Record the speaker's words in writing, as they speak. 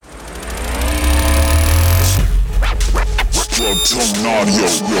Some audio.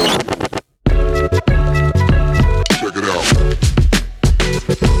 Check it out.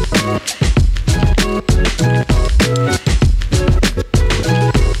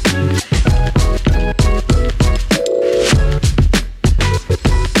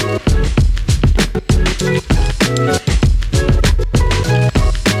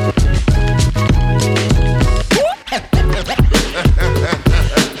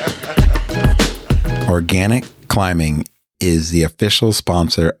 Organic Climbing is the official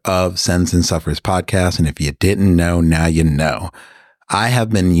sponsor of Sends and Suffers podcast. And if you didn't know, now you know. I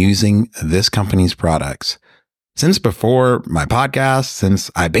have been using this company's products since before my podcast, since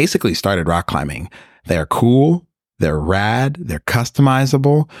I basically started rock climbing. They're cool. They're rad. They're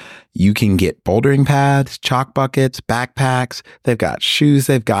customizable. You can get bouldering pads, chalk buckets, backpacks. They've got shoes.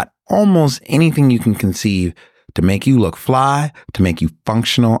 They've got almost anything you can conceive to make you look fly, to make you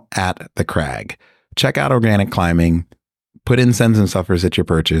functional at the crag. Check out Organic Climbing. Put in Sends and Suffers at your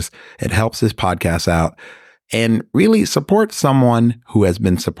purchase. It helps this podcast out and really support someone who has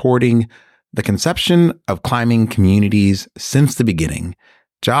been supporting the conception of climbing communities since the beginning.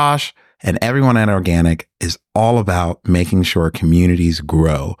 Josh and everyone at Organic is all about making sure communities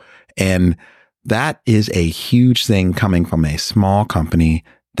grow. And that is a huge thing coming from a small company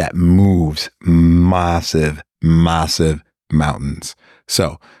that moves massive mountains.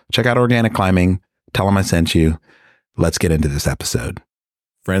 So check out Organic Climbing. Tell them I sent you. Let's get into this episode.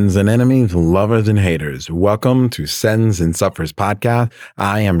 Friends and enemies, lovers and haters, welcome to Sends and Suffers podcast.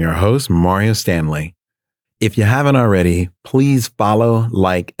 I am your host, Mario Stanley. If you haven't already, please follow,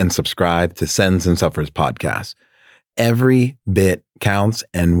 like, and subscribe to Sends and Suffers podcast. Every bit counts,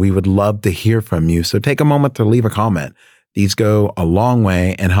 and we would love to hear from you. So take a moment to leave a comment. These go a long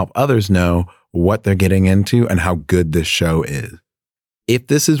way and help others know what they're getting into and how good this show is. If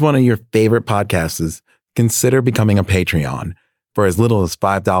this is one of your favorite podcasts, consider becoming a Patreon. For as little as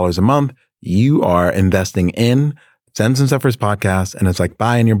 $5 a month, you are investing in Sends and Suffers podcast, and it's like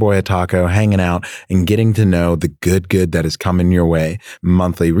buying your boy a taco, hanging out, and getting to know the good that is coming your way.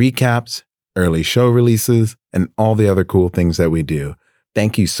 Monthly recaps, early show releases, and all the other cool things that we do.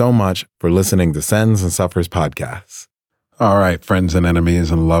 Thank you so much for listening to Sends and Suffers podcasts. All right, friends and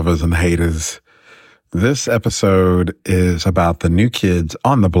enemies and lovers and haters. This episode is about the new kids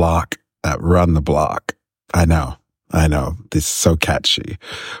on the block that run the block. I know. This is so catchy.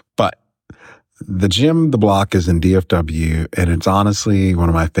 But the gym, the block, is in DFW, and it's honestly one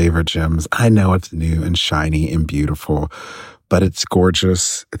of my favorite gyms. I know it's new and shiny and beautiful, but it's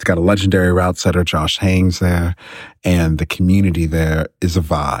gorgeous. It's got a legendary route setter, Josh Haynes, there, and the community there is a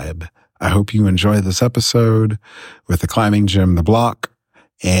vibe. I hope you enjoy this episode with the climbing gym, the block.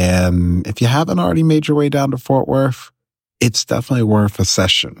 And if you haven't already made your way down to Fort Worth, it's definitely worth a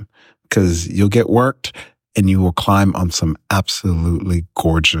session because you'll get worked and you will climb on some absolutely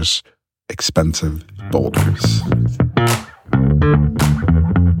gorgeous, expensive boulders.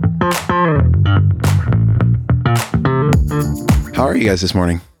 How are you guys this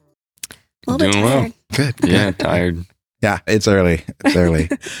morning? Doing well. Good. Yeah, tired. Yeah, it's early.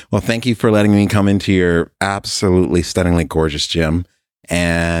 Well, thank you for letting me come into your absolutely stunningly gorgeous gym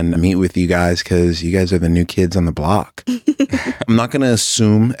and meet with you guys because you guys are the new kids on the block. I'm not going to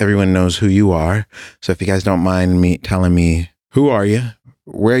assume everyone knows who you are. So if you guys don't mind me telling me, who are you,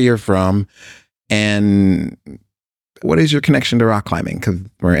 where you're from, and what is your connection to rock climbing? Because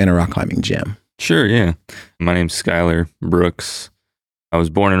we're in a rock climbing gym. Sure, yeah. My name's Skylar Brooks. I was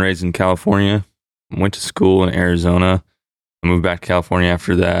born and raised in California. Went to school in Arizona. I moved back to California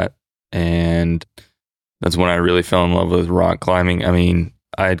after that. And that's when I really fell in love with rock climbing. I mean,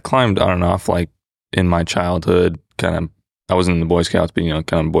 I had climbed on and off like in my childhood, kind of, I wasn't in the Boy Scouts, but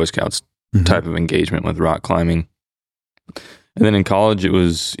kind of Boy Scouts type of engagement with rock climbing. And then in college, it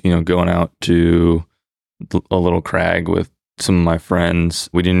was, going out to a little crag with some of my friends.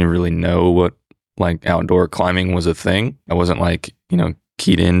 We didn't really know what like outdoor climbing was a thing. I wasn't like,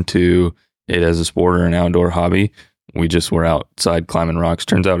 keyed into it as a sport or an outdoor hobby. We just were outside climbing rocks.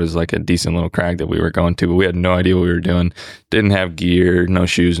 Turns out it was like a decent little crag that we were going to, but we had no idea what we were doing. Didn't have gear, no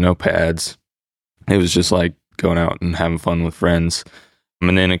shoes, no pads. It was just like going out and having fun with friends.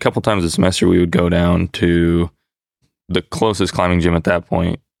 And then a couple times a semester, we would go down to the closest climbing gym at that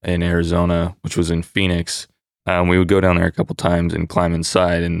point in Arizona, which was in Phoenix. We would go down there a couple times and climb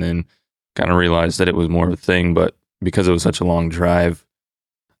inside, and then kind of realized that it was more of a thing. But because it was such a long drive,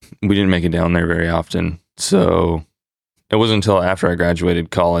 we didn't make it down there very often. So it wasn't until after I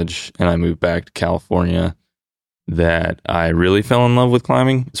graduated college and I moved back to California that I really fell in love with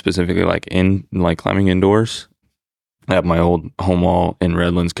climbing, specifically like climbing indoors at my old home wall in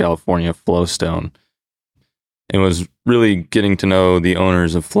Redlands, California, Flowstone. it was really getting to know the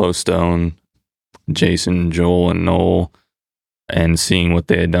owners of Flowstone, Jason, Joel, and Noel, and seeing what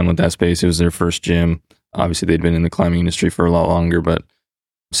they had done with that space. It was their first gym. Obviously, they'd been in the climbing industry for a lot longer, but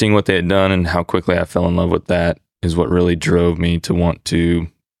seeing what they had done and how quickly I fell in love with that is what really drove me to want to,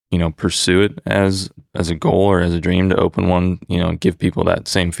 pursue it as a goal or as a dream to open one, give people that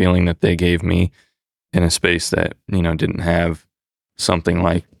same feeling that they gave me in a space that, didn't have something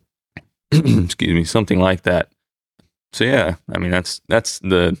like, something like that. So yeah, I mean, that's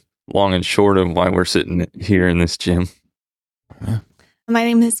the long and short of why we're sitting here in this gym. My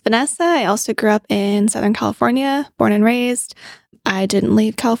name is Vanessa. I also grew up in Southern California, born and raised. I didn't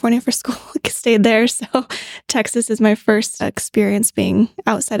leave California for school, stayed there. So Texas is my first experience being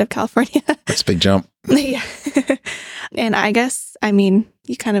outside of California. That's a big jump. Yeah. And I guess,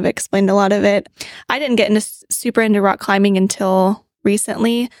 you kind of explained a lot of it. I didn't get super into rock climbing until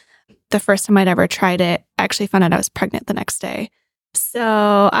recently. The first time I'd ever tried it, I actually found out I was pregnant the next day.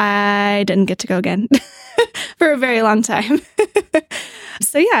 So I didn't get to go again for a very long time.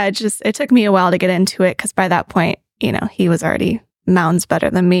 So yeah, it took me a while to get into it because by that point, he was already mounds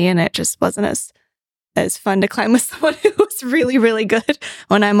better than me, and it just wasn't as fun to climb with someone who was really, really good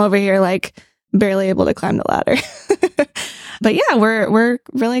when I'm over here like barely able to climb the ladder. But yeah, we're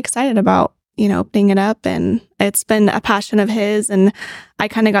really excited about opening it up, and it's been a passion of his, and I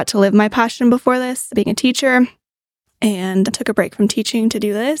kind of got to live my passion before this, being a teacher, and I took a break from teaching to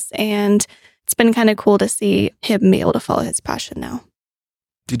do this, and it's been kind of cool to see him be able to follow his passion now.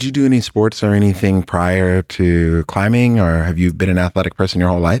 Did you do any sports or anything prior to climbing, or have you been an athletic person your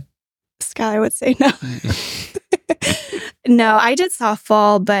whole life? Skylar would say no. No, I did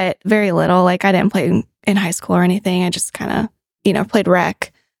softball, but very little. Like I didn't play in high school or anything. I just kind of, played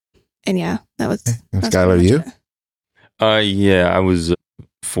rec. And yeah, that was. And Skylar, you? Yeah, I was a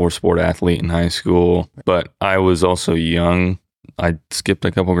 4-sport athlete in high school, but I was also young. I skipped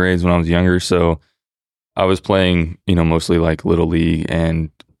a couple grades when I was younger, so I was playing, mostly like little league and,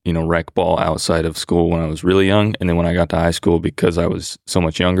 rec ball outside of school when I was really young. And then when I got to high school, because I was so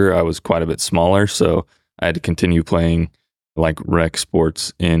much younger, I was quite a bit smaller. So I had to continue playing like rec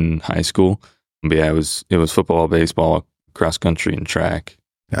sports in high school. But yeah, it was football, baseball, cross country, and track.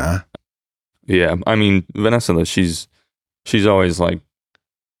 Yeah. I mean, Vanessa, though, she's always like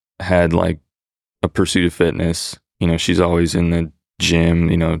had like a pursuit of fitness. She's always in the gym,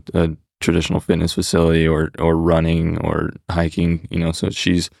 a traditional fitness facility or running or hiking, so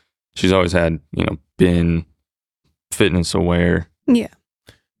she's always had, been fitness aware. Yeah.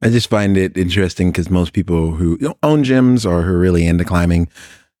 I just find it interesting because most people who own gyms or who are really into climbing,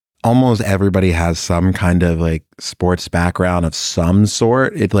 almost everybody has some kind of like sports background of some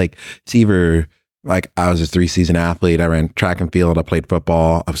sort. It's either like I was a 3-season athlete. I ran track and field. I played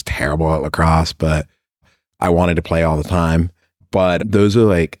football. I was terrible at lacrosse, but I wanted to play all the time. But those are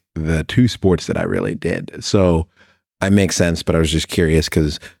like the 2 sports that I really did. So it makes sense, but I was just curious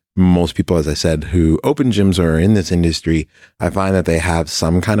because most people, as I said, who open gyms or are in this industry, I find that they have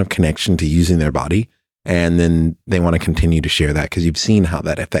some kind of connection to using their body. And then they want to continue to share that because you've seen how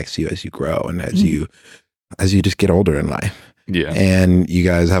that affects you as you grow and as you just get older in life. Yeah. And you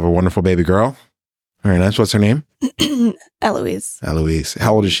guys have a wonderful baby girl. Very nice. What's her name? Eloise. Eloise.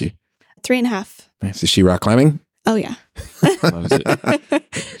 How old is she? 3.5. Nice. Is she rock climbing? Oh, yeah. Loves it.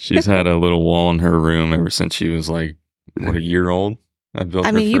 She's had a little wall in her room ever since she was like, a year old? You built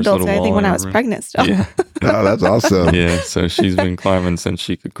it, I think, when I was pregnant still. Yeah. Oh, that's awesome. Yeah. So she's been climbing since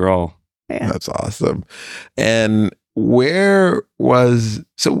she could crawl. Yeah. That's awesome. And when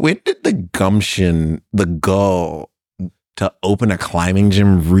did the gumption, the goal to open a climbing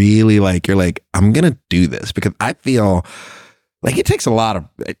gym really you're like, I'm going to do this? Because I feel like it takes a lot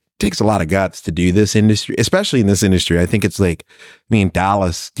of guts to do this industry, especially in this industry. I think it's like,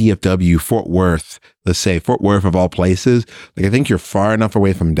 Dallas, DFW, Fort Worth, let's say Fort Worth of all places. Like, I think you're far enough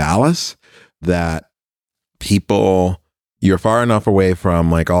away from Dallas that you're far enough away from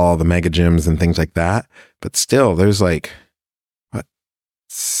like all the mega gyms and things like that. But still, there's like,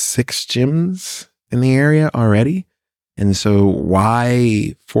 6 gyms in the area already? And so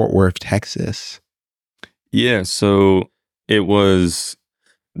why Fort Worth, Texas? Yeah. So this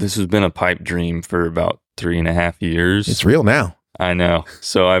has been a pipe dream for about 3.5 years. It's real now. I know.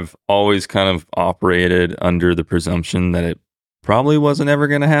 So I've always kind of operated under the presumption that it probably wasn't ever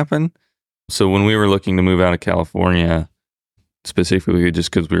going to happen. So when we were looking to move out of California, specifically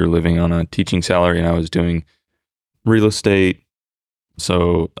just because we were living on a teaching salary and I was doing real estate,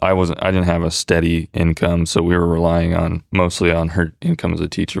 so I didn't have a steady income. So we were relying mostly on her income as a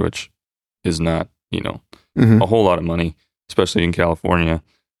teacher, which is not, a whole lot of money, especially in California.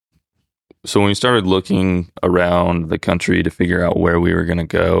 So when we started looking around the country to figure out where we were going to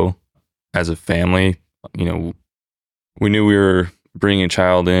go as a family, we knew we were bringing a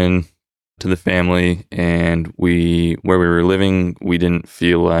child in to the family, and where we were living, we didn't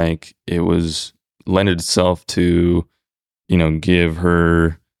feel like it was lended itself to, give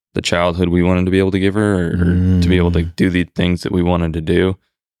her the childhood we wanted to be able to give her, or to be able to do the things that we wanted to do.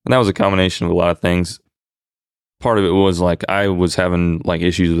 And that was a combination of a lot of things. Part of it was like I was having like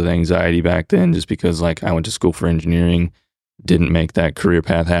issues with anxiety back then, just because like I went to school for engineering, didn't make that career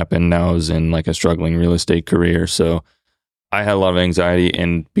path happen. Now I was in like a struggling real estate career. So I had a lot of anxiety,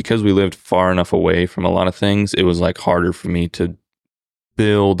 and because we lived far enough away from a lot of things, it was like harder for me to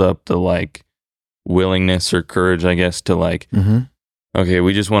build up the like willingness or courage, I guess, to like, okay,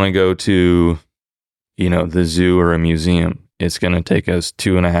 we just want to go to, the zoo or a museum. It's going to take us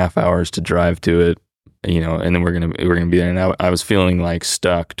 2.5 hours to drive to it, and then we're going to be there. And I was feeling like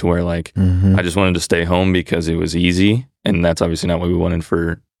stuck to where like, I just wanted to stay home because it was easy. And that's obviously not what we wanted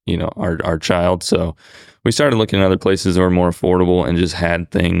for, our child. So we started looking at other places that were more affordable and just had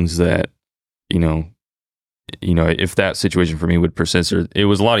things that, if that situation for me would persist, or it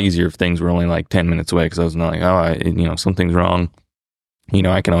was a lot easier if things were only like 10 minutes away, because I was not like, something's wrong.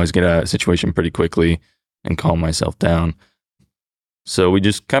 I can always get out of a situation pretty quickly and calm myself down. So we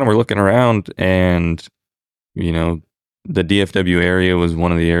just kind of were looking around, and, the DFW area was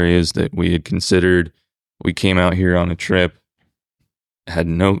one of the areas that we had considered. We came out here on a trip,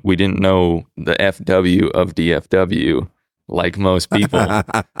 we didn't know the FW of DFW like most people.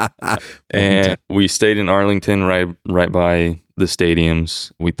 And we stayed in Arlington right by the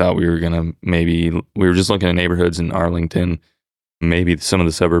stadiums. We thought we were just looking at neighborhoods in Arlington, maybe some of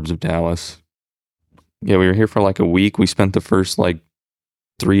the suburbs of Dallas. Yeah, we were here for like a week. We spent the first like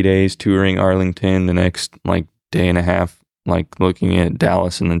 3 days touring Arlington, the next like day and a half like looking at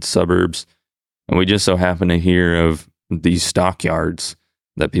Dallas and then suburbs. And we just so happened to hear of these stockyards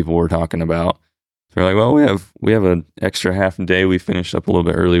that people were talking about. So we're like, well, we have an extra half a day. We finished up a little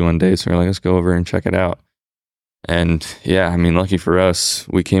bit early one day, so we're like, let's go over and check it out. And yeah, I mean, lucky for us,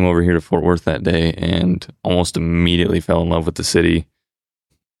 we came over here to Fort Worth that day and almost immediately fell in love with the city.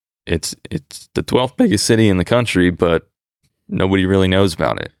 It's the 12th biggest city in the country, but nobody really knows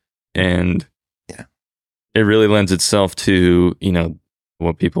about it. And yeah, it really lends itself to,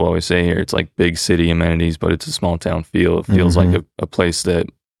 what people always say here. It's like big city amenities, but it's a small town feel. It feels like a place that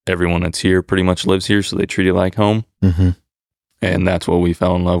everyone that's here pretty much lives here, so they treat it like home. And that's what we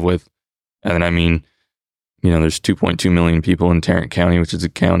fell in love with. And then, I mean, there's 2.2 million people in Tarrant County, which is a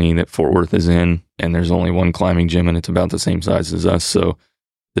county that Fort Worth is in, and there's only one climbing gym, and it's about the same size as us. So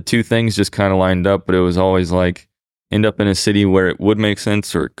the two things just kind of lined up, but it was always like end up in a city where it would make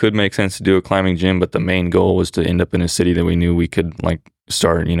sense, or it could make sense to do a climbing gym, but the main goal was to end up in a city that we knew we could like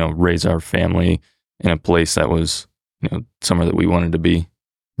start, raise our family in a place that was, somewhere that we wanted to be.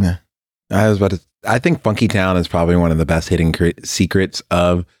 Yeah. I think Funky Town is probably one of the best hidden secrets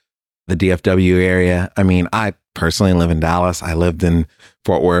of the DFW area. I mean, I personally live in Dallas. I lived in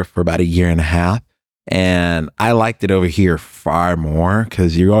Fort Worth for about 1.5 years, and I liked it over here far more,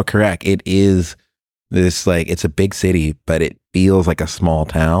 because you're all correct. It is this like, it's a big city, but it feels like a small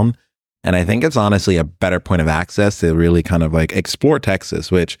town. And I think it's honestly a better point of access to really kind of like explore Texas,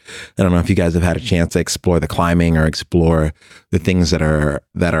 which I don't know if you guys have had a chance to explore the climbing or explore the things that are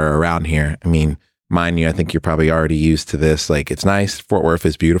around here. I mean, mind you, I think you're probably already used to this. Like, it's nice. Fort Worth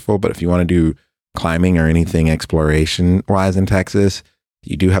is beautiful, but if you want to do climbing or anything exploration wise in Texas,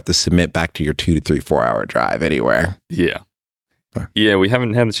 you do have to submit back to your 2 to 3, 4 hour drive anywhere. Yeah. Yeah, we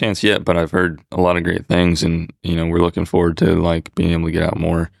haven't had the chance yet, but I've heard a lot of great things, and we're looking forward to like being able to get out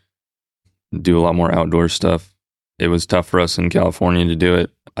more, do a lot more outdoor stuff. It was tough for us in California to do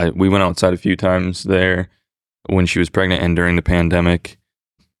it. We went outside a few times there when she was pregnant and during the pandemic,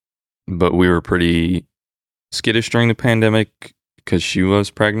 but we were pretty skittish during the pandemic because she was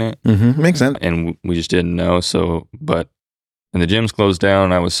pregnant. Makes sense. And we just didn't know. And the gyms closed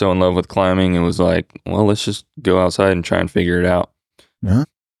down. I was so in love with climbing. It was like, well, let's just go outside and try and figure it out. Yeah.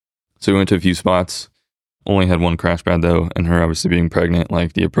 So we went to a few spots. Only had one crash pad though, and her obviously being pregnant,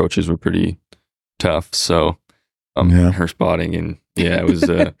 like the approaches were pretty tough. So her spotting, and yeah, it was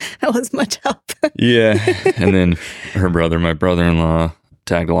that was much help. Yeah. And then my brother-in-law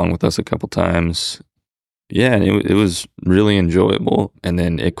tagged along with us a couple times. Yeah, and it was really enjoyable. And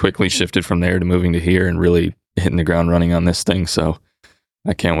then it quickly shifted from there to moving to here and really hitting the ground running on this thing. So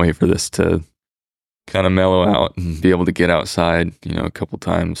I can't wait for this to kind of mellow out and be able to get outside, a couple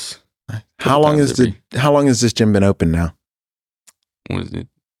times. How long has this gym been open now? What is it?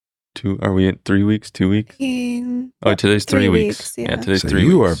 Are we at 3 weeks? 2 weeks? Today's 3 weeks. Yeah, today's So 3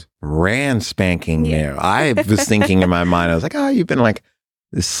 you weeks. are brand spanking new. I was thinking in my mind, I was like, oh, you've been like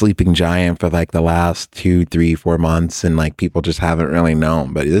this sleeping giant for like the last 2, 3, 4 months, and like people just haven't really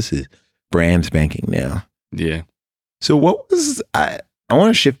known. But this is brand spanking new. Yeah. So what was I want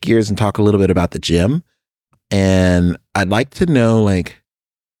to shift gears and talk a little bit about the gym, and I'd like to know like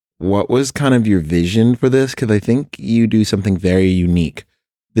what was kind of your vision for this, because I think you do something very unique.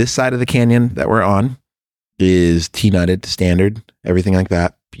 This side of the canyon that we're on is T-nutted to standard, everything like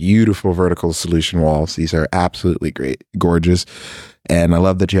that. Beautiful vertical solution walls. These are absolutely great, gorgeous. And I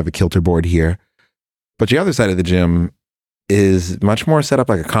love that you have a kilter board here. But the other side of the gym is much more set up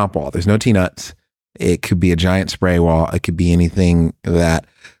like a comp wall. There's no T-nuts. It could be a giant spray wall. It could be anything that.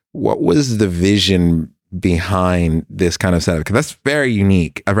 What was the vision behind this kind of setup? Because that's very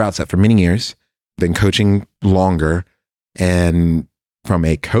unique. I've route set for many years, been coaching longer. And from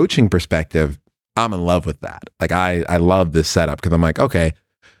a coaching perspective, I'm in love with that. Like I love this setup because I'm like, okay,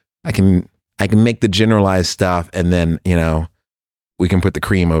 I can make the generalized stuff, and then, you know, we can put the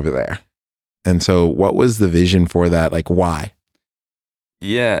cream over there. And so what was the vision for that? Like, why?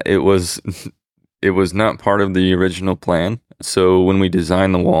 Yeah, it was not part of the original plan. So when we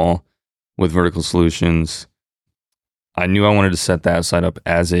designed the wall with vertical solutions, I knew I wanted to set that side up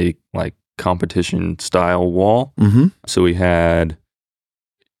as a like competition style wall. Mm-hmm. So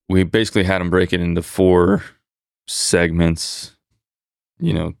we basically had them break it into 4 segments,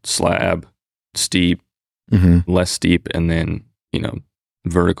 you know, slab, steep, less steep, and then, you know,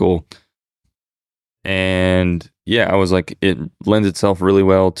 vertical. And yeah, I was like, it lends itself really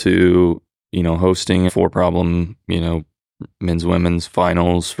well to, you know, hosting a 4-problem, you know, men's, women's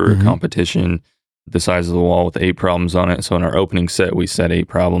finals for competition, the size of the wall with 8 problems on it. So in our opening set, we set 8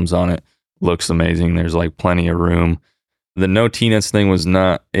 problems on it. Looks amazing. There's like plenty of room. The no T-nuts thing was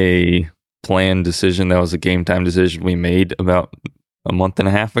not a planned decision. That was a game time decision we made about a month and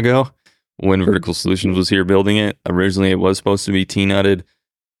a half ago when Vertical Solutions was here building it. Originally, it was supposed to be T-nutted.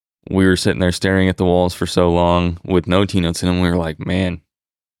 We were sitting there staring at the walls for so long with no T-nuts in them. We were like, man,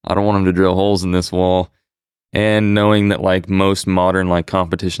 I don't want them to drill holes in this wall. And knowing that like most modern like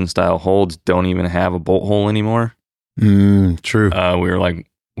competition style holds don't even have a bolt hole anymore. True. We were like,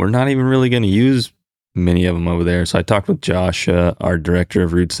 we're not even really going to use many of them over there. So I talked with Josh, our director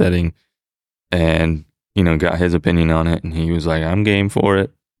of route setting, and, you know, got his opinion on it. And he was like, I'm game for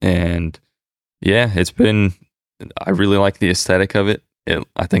it. And yeah, I really like the aesthetic of it.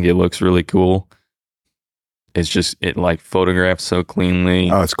 I think it looks really cool. It's just, it like photographs so cleanly.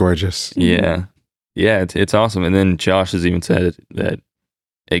 Oh, it's gorgeous. Yeah. Yeah, it's awesome. And then Josh has even said that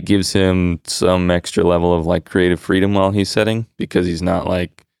it gives him some extra level of like creative freedom while he's setting, because he's not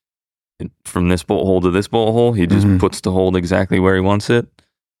like from this bolt hole to this bolt hole. He just puts the hold exactly where he wants it.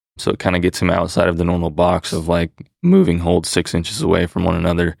 So it kind of gets him outside of the normal box of like moving holds 6 inches away from one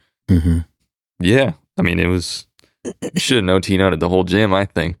another. Yeah. I mean, should have no T-nutted the whole gym, I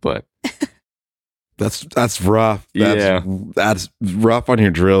think, but that's rough. That's rough on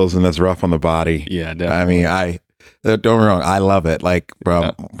your drills, and that's rough on the body. Yeah, definitely. I mean, don't get me wrong, I love it. Like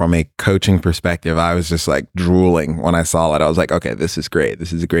from a coaching perspective, I was just like drooling when I saw it. I was like, okay, this is great.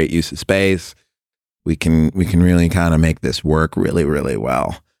 This is a great use of space. We can really kind of make this work really, really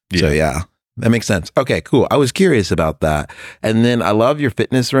well. Yeah. So yeah, that makes sense. Okay, cool. I was curious about that. And then I love your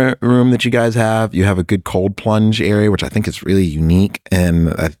fitness room that you guys have. You have a good cold plunge area, which I think is really unique.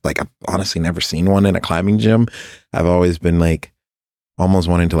 And I've honestly never seen one in a climbing gym. I've always been like almost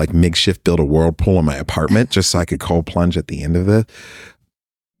wanting to like makeshift build a whirlpool in my apartment just so I could cold plunge at the end of it.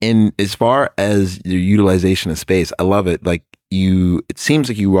 And as far as your utilization of space, I love it. Like it seems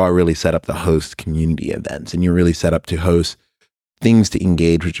like you are really set up to host community events, and you're really set up to host things to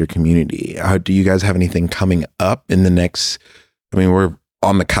engage with your community. Do you guys have anything coming up in the next, I mean, we're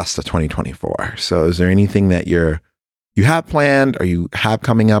on the cusp of 2024. So is there anything that you have planned or you have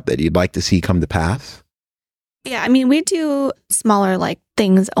coming up that you'd like to see come to pass? Yeah, I mean, we do smaller like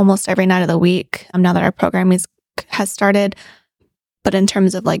things almost every night of the week now that our program has started. But in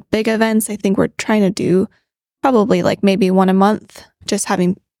terms of like big events, I think we're trying to do probably like maybe one a month, just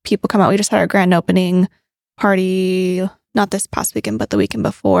having people come out. We just had our grand opening party, not this past weekend, but the weekend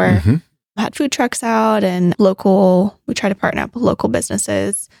before. Had food trucks out and we try to partner up with local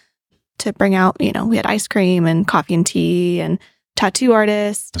businesses to bring out, you know, we had ice cream and coffee and tea and tattoo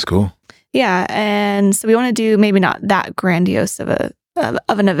artists. That's cool. Yeah. And so we want to do maybe not that grandiose of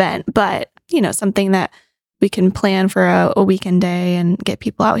an event, but, you know, something that we can plan for a weekend day and get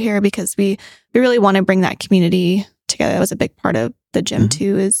people out here, because we really want to bring that community together. That was a big part of the gym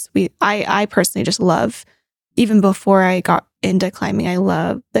too, I personally just love, even before I got into climbing. I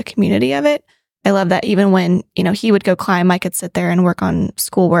love the community of it. I love that even when, he would go climb, I could sit there and work on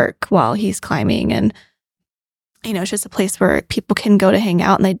schoolwork while he's climbing. And, it's just a place where people can go to hang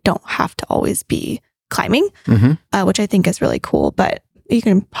out and they don't have to always be climbing, which I think is really cool. But you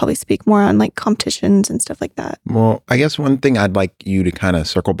can probably speak more on like competitions and stuff like that. Well, I guess one thing I'd like you to kind of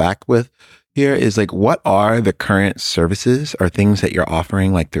circle back with here is like, what are the current services or things that you're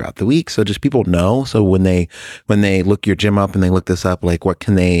offering like throughout the week? So just people know. So when they look your gym up and they look this up, like what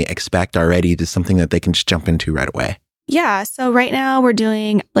can they expect already to something that they can just jump into right away? Yeah. So right now we're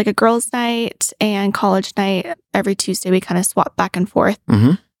doing like a girls' night and college night. Every Tuesday, we kind of swap back and forth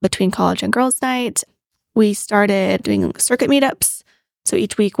between college and girls' night. We started doing circuit meetups. So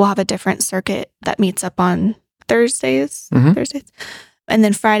each week we'll have a different circuit that meets up on Thursdays. And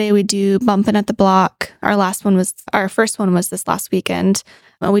then Friday we do bumping at the block. Our first one was this last weekend.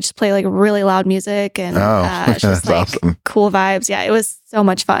 We just play like really loud music and it's just like awesome. Cool vibes. Yeah, it was so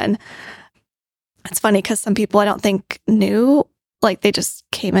much fun. It's funny because some people I don't think knew, like they just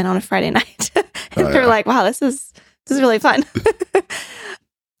came in on a Friday night and they're like, wow, this is really fun.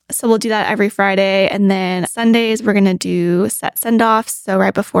 So we'll do that every Friday. And then Sundays, we're going to do set send-offs. So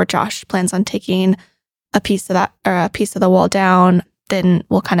right before Josh plans on taking a piece of the wall down, then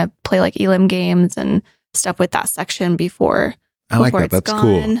we'll kind of play like elim games and stuff with that section before I like that. That's gone.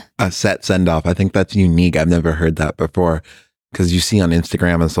 Cool. A set send-off. I think that's unique. I've never heard that before because you see on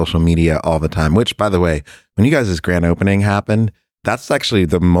Instagram and social media all the time, which by the way, when you guys' grand opening happened, that's actually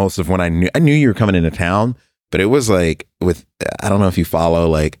the most of when I knew you were coming into town. But it was like I don't know if you follow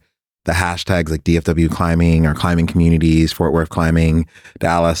like the hashtags like DFW climbing or climbing communities, Fort Worth climbing,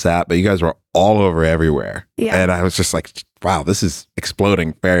 Dallas that, but you guys were all over everywhere. Yeah. And I was just like, wow, this is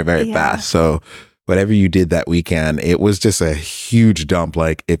exploding very, very fast. So whatever you did that weekend, it was just a huge dump.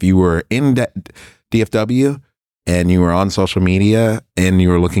 Like if you were in DFW and you were on social media and you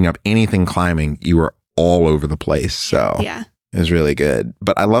were looking up anything climbing, you were all over the place. So yeah. It was really good.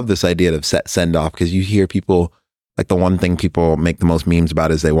 But I love this idea of set send off because you hear people, like the one thing people make the most memes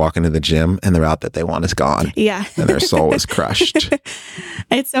about is they walk into the gym and the route that they want is gone. Yeah. And their soul is crushed.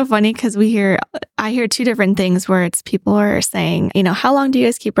 It's so funny because I hear two different things where it's people are saying, how long do you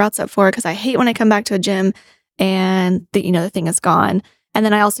guys keep routes up for? Because I hate when I come back to a gym and the thing is gone. And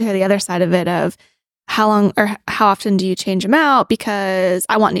then I also hear the other side of it of how long or how often do you change them out? Because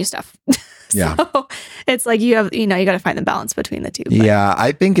I want new stuff. Yeah. So it's like you got to find the balance between the two. But. Yeah,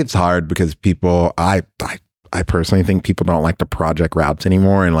 I think it's hard because people, I personally think people don't like the project routes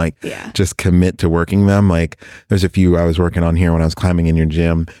anymore and just commit to working them. Like there's a few I was working on here when I was climbing in your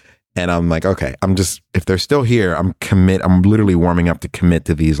gym and I'm like, okay, if they're still here, I'm literally warming up to commit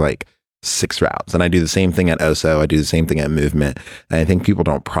to these like 6 routes. And I do the same thing at OSO. I do the same thing at Movement. And I think people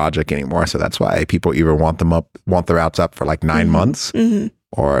don't project anymore. So that's why people either want the routes up for like 9 months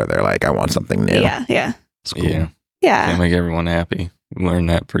or they're like, I want something new. Yeah. Yeah. It's cool. Yeah. Can't make everyone happy. Learn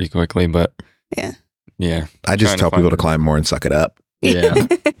that pretty quickly, but yeah. I just tell people to climb more and suck it up. Yeah.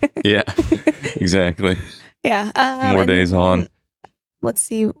 Yeah. Exactly. Yeah. More days on. Let's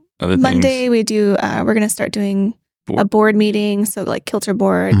see. Monday we do, we're going to start doing a board meeting. So like kilter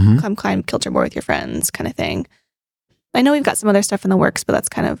board, come climb kilter board with your friends kind of thing. I know we've got some other stuff in the works, but that's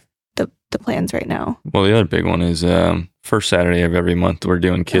kind of the plans right now. Well, the other big one is first Saturday of every month, we're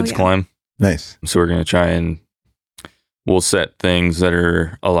doing kids climb. Nice. So we're going to try and we'll set things that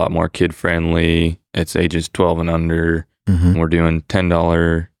are a lot more kid friendly. It's ages 12 and under. We're doing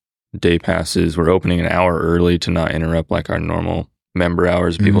 $10 day passes. We're opening an hour early to not interrupt like our normal member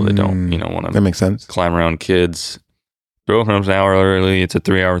hours. People that don't, want to that makes sense. Climb around kids. We're opening up an hour early. It's a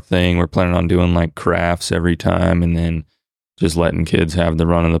 3-hour thing. We're planning on doing like crafts every time and then just letting kids have the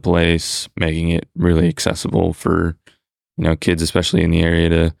run of the place, making it really accessible for, kids, especially in the area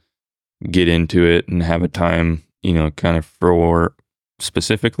to get into it and have a time, kind of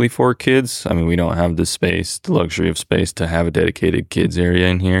specifically for kids. I mean, we don't have the luxury of space to have a dedicated kids area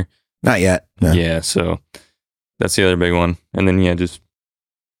in here. Not yet. No. Yeah. So that's the other big one. And then, just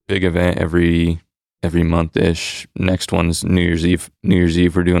big event every month-ish. Next one's New Year's Eve. New Year's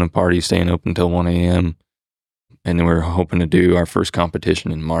Eve, we're doing a party, staying open until 1 a.m. And then we're hoping to do our first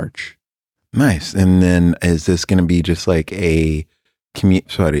competition in March. Nice. And then is this going to be just like a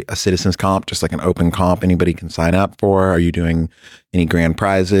citizens comp, just like an open comp anybody can sign up for? Are you doing any grand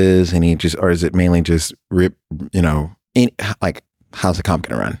prizes? Or is it mainly just how's the comp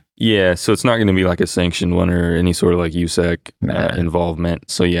going to run? Yeah, so it's not going to be like a sanctioned one or any sort of like USEC involvement.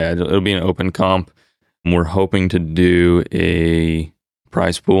 So yeah, it'll be an open comp. We're hoping to do a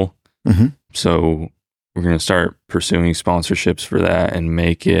prize pool. So we're going to start pursuing sponsorships for that and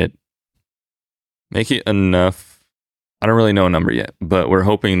make it enough I don't really know a number yet, but we're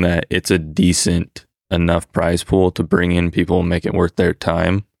hoping that it's a decent enough prize pool to bring in people and make it worth their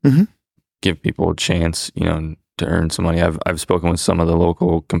time. Mhm. Give people a chance, to earn some money. I've spoken with some of the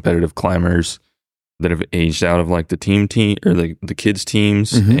local competitive climbers that have aged out of like the team or the kids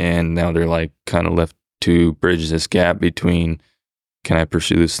teams, and now they're like kind of left to bridge this gap between, can I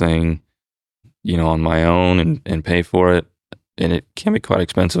pursue this thing, on my own and pay for it? And it can be quite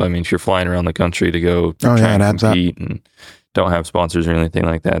expensive. I mean, if you're flying around the country to go try and compete and don't have sponsors or anything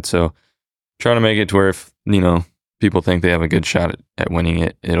like that. So trying to make it to where if, people think they have a good shot at winning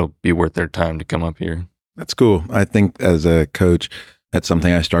it, it'll be worth their time to come up here. That's cool. I think as a coach, that's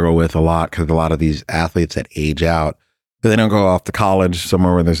something I struggle with a lot, because a lot of these athletes that age out, they don't go off to college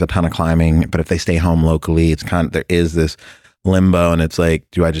somewhere where there's a ton of climbing. But if they stay home locally, it's there is this limbo, and it's like,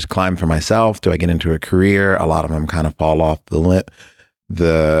 do I just climb for myself? Do I get into a career? A lot of them kind of fall off the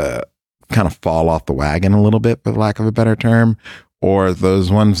wagon a little bit, for lack of a better term. Or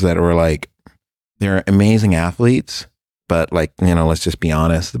those ones that were like, they're amazing athletes, but like, let's just be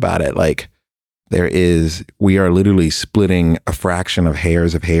honest about it. Like, we are literally splitting a fraction of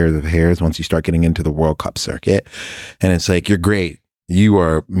hairs once you start getting into the World Cup circuit. And it's like, you're great. You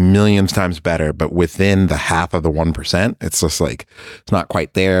are millions times better, but within the half of the 1%, it's just like, it's not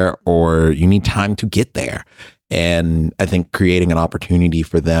quite there, or you need time to get there. And I think creating an opportunity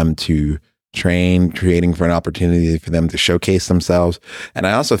for them to train, creating for an opportunity for them to showcase themselves. And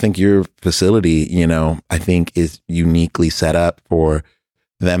I also think your facility, I think is uniquely set up for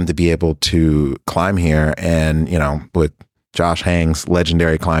them to be able to climb here. And, with Josh Hangs,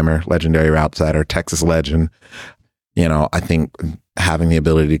 legendary climber, legendary route setter, Texas legend, I think having the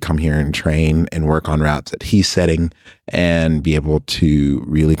ability to come here and train and work on routes that he's setting and be able to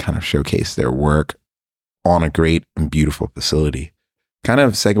really kind of showcase their work on a great and beautiful facility. Kind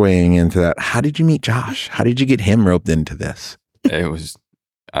of segueing into that, how did you meet Josh? How did you get him roped into this?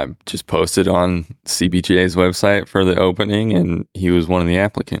 I just posted on CBGA's website for the opening, and he was one of the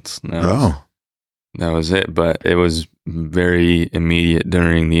applicants. That was it. But it was very immediate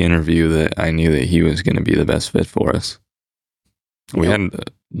during the interview that I knew that he was going to be the best fit for us. We had a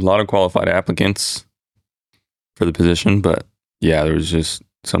lot of qualified applicants for the position, but yeah, there was just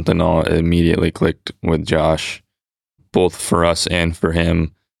something all immediately clicked with Josh, both for us and for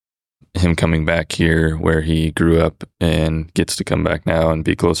him coming back here where he grew up and gets to come back now and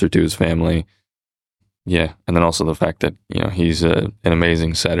be closer to his family. Yeah. And then also the fact that, he's an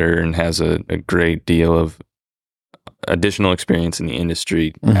amazing setter and has a great deal of additional experience in the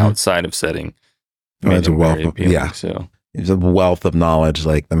industry outside of setting. It's a wealth of, So he's a wealth of knowledge.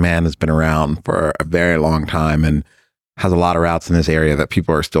 Like, the man has been around for a very long time and has a lot of routes in this area that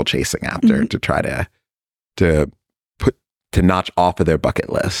people are still chasing after to try to notch off of their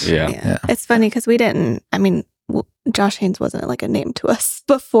bucket list. Yeah. It's funny because Josh Haynes wasn't like a name to us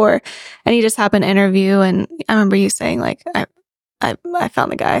before, and he just happened to interview, and I remember you saying like, I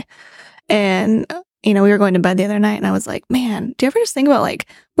found the guy, and we were going to bed the other night, and I was like, man, do you ever just think about like,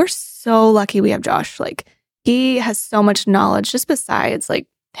 we're so lucky we have Josh. Like, he has so much knowledge just besides like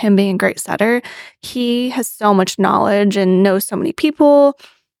him being a great setter. He has so much knowledge and knows so many people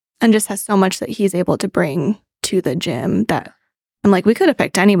and just has so much that he's able to bring to the gym that I'm like, we could have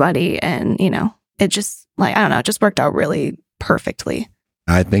picked anybody, and it just like, I don't know, it just worked out really perfectly.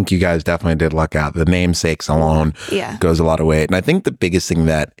 I think you guys definitely did luck out. The namesakes alone goes a lot of weight. And I think the biggest thing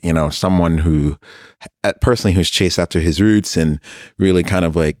that, someone who personally who's chased after his roots and really kind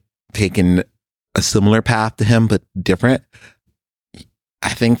of like taken a similar path to him, but different, I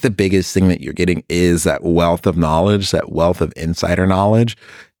think the biggest thing that you're getting is that wealth of knowledge, that wealth of insider knowledge.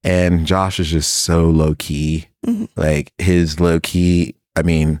 And Josh is just so low key. Like, his low key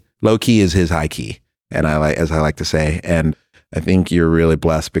is his high key. And as I like to say, and I think you're really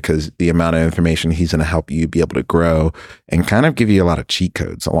blessed because the amount of information he's going to help you be able to grow and kind of give you a lot of cheat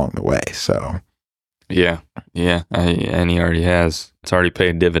codes along the way. So, yeah. And he already has. It's already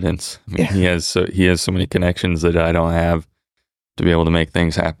paid dividends. He has so many connections that I don't have to be able to make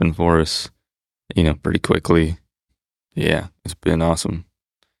things happen for us, pretty quickly. Yeah, it's been awesome.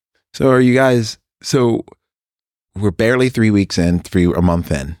 So are you guys, we're barely 3 weeks in, a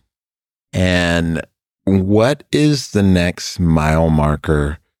month in. And what is the next mile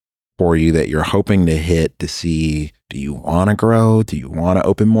marker for you that you're hoping to hit to see, do you want to grow? Do you want to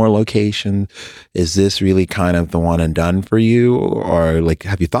open more locations? Is this really kind of the one and done for you? Or like,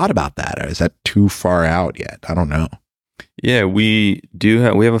 have you thought about that? Or is that too far out yet? I don't know. Yeah, we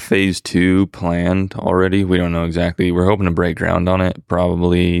have a phase 2 planned already. We don't know exactly. We're hoping to break ground on it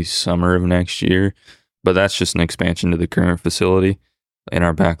probably summer of next year, but that's just an expansion to the current facility. In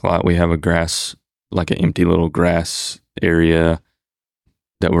our back lot, we have an empty little grass area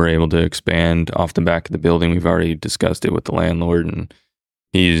that we're able to expand off the back of the building. We've already discussed it with the landlord, and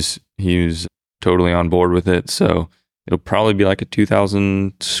he's totally on board with it. So it'll probably be like a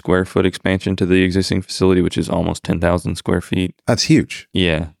 2,000 square foot expansion to the existing facility, which is almost 10,000 square feet. That's huge.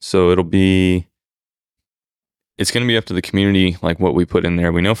 Yeah. So it's going to be up to the community, like what we put in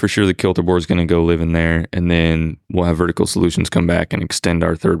there. We know for sure the Kilter board is going to go live in there, and then we'll have Vertical Solutions come back and extend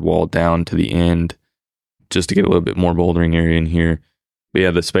our third wall down to the end just to get a little bit more bouldering area in here. But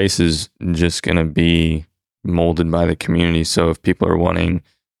yeah, the space is just going to be molded by the community. So if people are wanting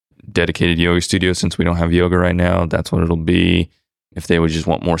dedicated yoga studio, since we don't have yoga right now, that's what it'll be. If they would just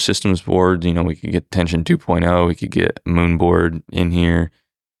want more systems boards, we could get Tension 2.0, we could get Moon board in here,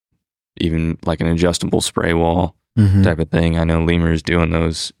 even like an adjustable spray wall type of thing. I know Lemur is doing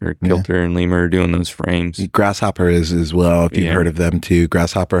those, or Kilter and Lemur are doing those frames. Grasshopper is as well, if you've heard of them too.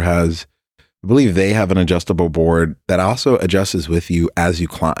 Grasshopper has, I believe they have an adjustable board that also adjusts with you as you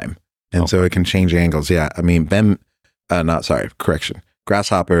climb. And so it can change angles. Yeah. I mean,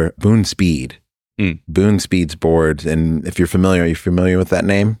 Grasshopper, Boone Speed. Boone Speed's boards. And if you're familiar, are you familiar with that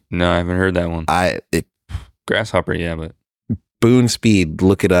name? No, I haven't heard that one. Grasshopper, yeah, but Boone Speed,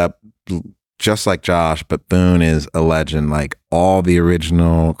 look it up, just like Josh, but Boone is a legend. Like all the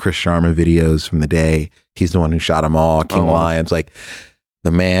original Chris Sharma videos from the day, he's the one who shot them all, King Lions. Like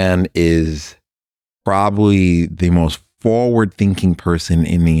the man is probably the most forward-thinking person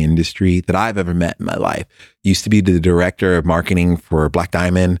in the industry that I've ever met in my life. Used to be the director of marketing for Black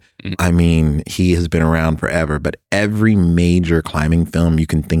Diamond. I mean, he has been around forever, but every major climbing film you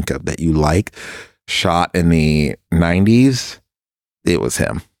can think of that you like, shot in the 90s, it was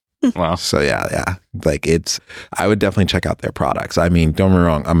him. Wow. So yeah. Like I would definitely check out their products. I mean, don't get me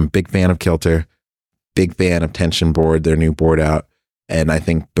wrong, I'm a big fan of Kilter, big fan of Tension board, their new board out. And I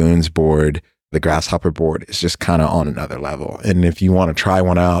think Boone's board, the Grasshopper board, is just kind of on another level. And if you want to try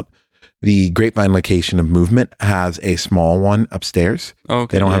one out, the Grapevine location of Movement has a small one upstairs.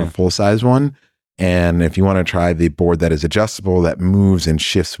 Okay, they don't have a full-size one. And if you want to try the board that is adjustable, that moves and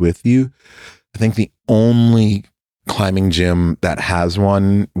shifts with you, I think the only climbing gym that has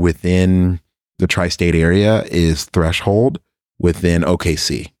one within the tri-state area is Threshold within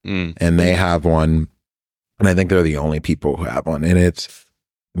OKC. And they have one, and I think they're the only people who have one. And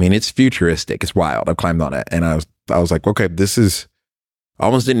it's futuristic. It's wild. I've climbed on it, and I was like, okay, I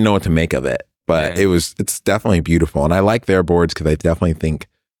almost didn't know what to make of it, but it's definitely beautiful. And I like their boards because I definitely think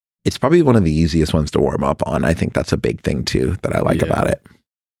it's probably one of the easiest ones to warm up on. I think that's a big thing too that I like about it.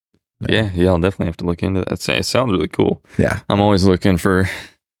 Yeah, I'll definitely have to look into that. It sounds really cool. Yeah. I'm always looking for,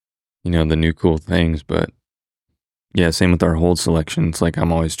 the new cool things, but yeah, same with our hold selection. It's like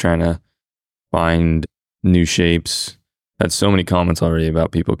I'm always trying to find new shapes. Had so many comments already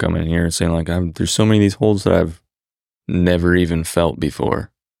about people coming in here and saying like, there's so many of these holds that I've never even felt before.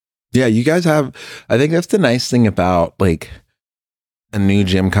 Yeah, you guys have, I think that's the nice thing about like a new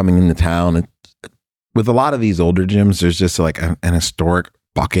gym coming into town. With a lot of these older gyms, there's just like an historic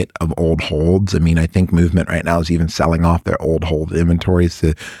bucket of old holds. I mean, I think Movement right now is even selling off their old hold inventories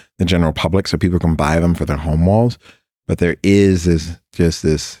to the general public so people can buy them for their home walls. But there is this,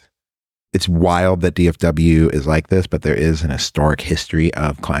 it's wild that DFW is like this, but there is an historic history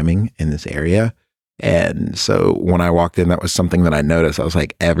of climbing in this area. And so when I walked in, that was something that I noticed. I was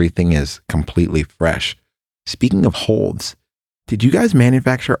like, everything is completely fresh. Speaking of holds, did you guys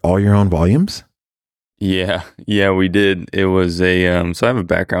manufacture all your own volumes? Yeah, we did. It was so I have a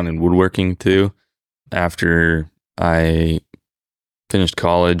background in woodworking too. After I finished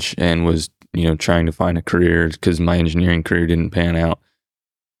college and was, trying to find a career because my engineering career didn't pan out,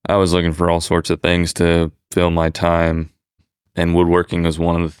 I was looking for all sorts of things to fill my time. And woodworking was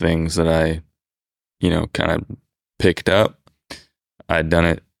one of the things that I, kind of picked up. I'd done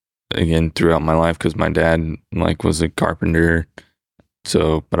it again throughout my life because my dad was a carpenter.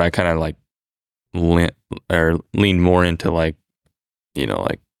 So, but I kind of leaned more into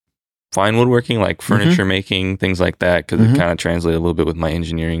fine woodworking, like furniture making, things like that, because it kind of translated a little bit with my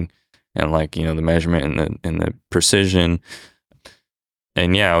engineering and the measurement and the precision.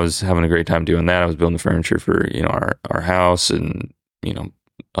 And yeah, I was having a great time doing that. I was building the furniture for our house and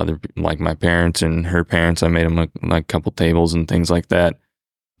other like my parents and her parents. I made them a couple tables and things like that.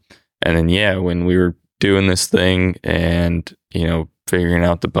 And then when we were doing this thing and figuring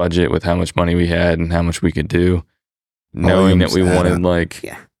out the budget with how much money we had and how much we could do, knowing that we wanted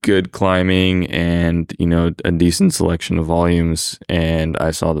good climbing and, a decent selection of volumes. And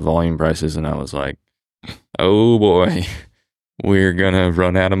I saw the volume prices and I was like, oh boy, we're going to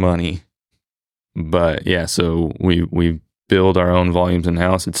run out of money. But yeah, so we build our own volumes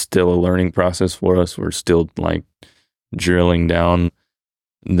in-house. It's still a learning process for us. We're still drilling down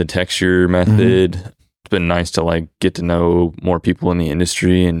the texture method. It's been nice to like get to know more people in the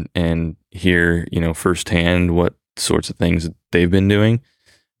industry and hear, firsthand what sorts of things they've been doing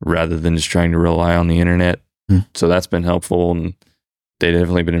rather than just trying to rely on the internet. So that's been helpful, and they've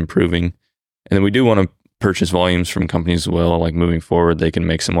definitely been improving. And then we do want to purchase volumes from companies as well. Like moving forward, they can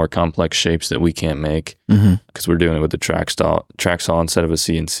make some more complex shapes that we can't make because we're doing it with the track saw instead of a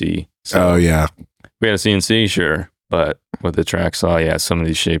CNC. So we had a CNC, sure, but with the track saw, some of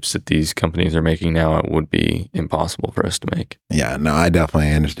these shapes that these companies are making now, it would be impossible for us to make. Yeah, no, I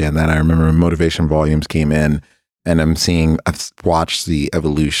definitely understand that. I remember when Motivation Volumes came in, and I've watched the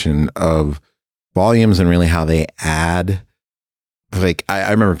evolution of volumes and really how they add. Like, I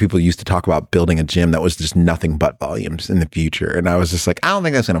remember people used to talk about building a gym that was just nothing but volumes in the future. And I was just like, I don't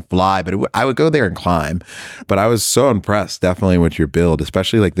think that's going to fly, but I would go there and climb. But I was so impressed, definitely, with your build,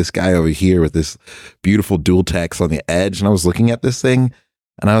 especially like this guy over here with this beautiful dual text on the edge. And I was looking at this thing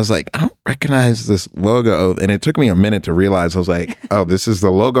and I was like, I don't recognize this logo. And it took me a minute to realize, I was like, oh, this is the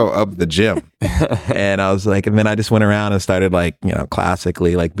logo of the gym. And I was like, and then I just went around and started like,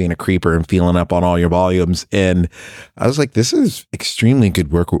 classically like being a creeper and feeling up on all your volumes. And I was like, this is extremely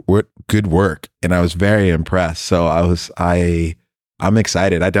good work. And I was very impressed. So I'm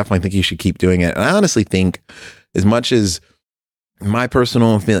excited. I definitely think you should keep doing it. And I honestly think, as much as my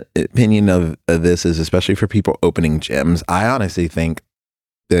personal opinion of this is, especially for people opening gyms, I honestly think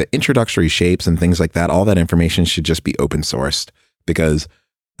the introductory shapes and things like that, all that information should just be open sourced, because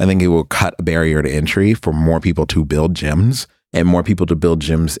I think it will cut a barrier to entry for more people to build gyms and more people to build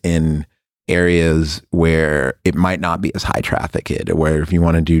gyms in areas where it might not be as high trafficked, or where if you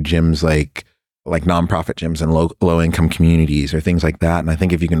want to do gyms like nonprofit gyms in low income communities or things like that. And I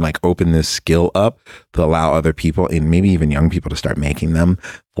think if you can like open this skill up to allow other people and maybe even young people to start making them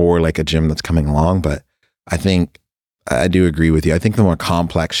for like a gym that's coming along. But I think I do agree with you. I think the more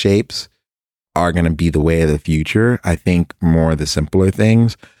complex shapes are going to be the way of the future. I think more of the simpler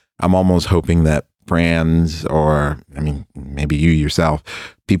things, I'm almost hoping that brands, or maybe you yourself,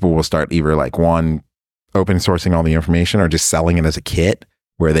 people will start either like one, open sourcing all the information, or just selling it as a kit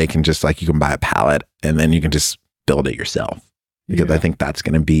where they can just like, you can buy a pallet and then you can just build it yourself. Because I think that's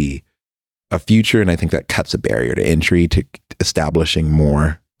going to be a future. And I think that cuts a barrier to entry to establishing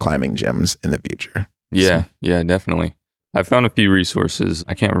more climbing gyms in the future. Yeah, definitely. I found a few resources.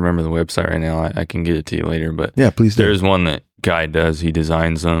 I can't remember the website right now. I can get it to you later, but yeah, please do. There's one that Guy does. He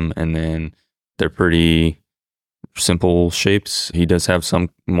designs them, and then they're pretty simple shapes. He does have some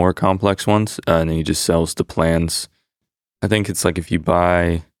more complex ones, and then he just sells the plans. I think it's like if you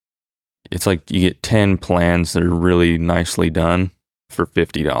buy, it's like you get 10 plans that are really nicely done for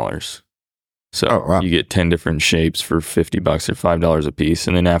 $50. So you get 10 different shapes for $50 or $5 a piece.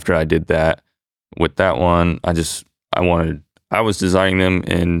 And then after I did that, with that one, I was designing them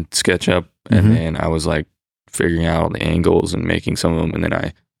in SketchUp, and then I was like figuring out the angles and making some of them. And then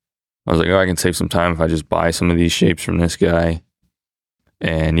I was like, I can save some time if I just buy some of these shapes from this guy.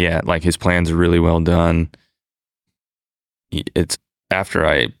 And yeah, like his plans are really well done. It's after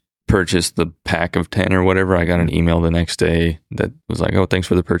I purchased the pack of 10 or whatever, I got an email the next day that was like, oh, thanks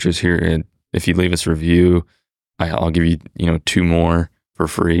for the purchase here. And if you leave us a review, I'll give you, 2 more for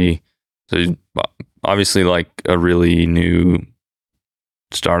free. So obviously like a really new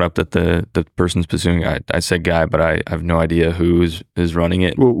startup that the person's pursuing. I said Guy, but I have no idea who is running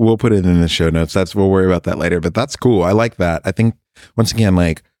it. We'll put it in the show notes. We'll worry about that later, but that's cool. I like that. I think once again,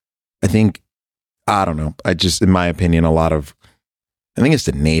 I don't know. In my opinion, I think it's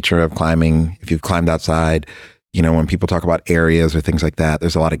the nature of climbing. If you've climbed outside, when people talk about areas or things like that,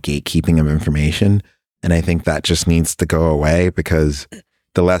 there's a lot of gatekeeping of information. And I think that just needs to go away, because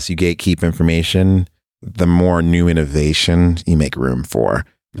the less you gatekeep information, the more new innovation you make room for.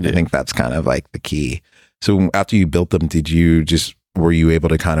 Yeah. I think that's kind of like the key. So after you built them, were you able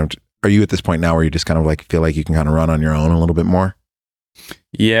to are you at this point now where you just kind of like feel like you can kind of run on your own a little bit more?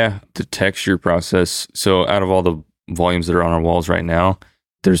 Yeah, the texture process. So out of all the volumes that are on our walls right now,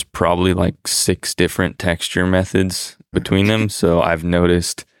 there's probably like 6 different texture methods between them. So I've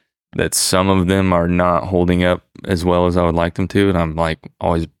noticed that some of them are not holding up as well as I would like them to. And I'm like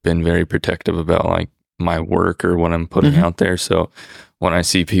always been very protective about like my work or what I'm putting out there. So when I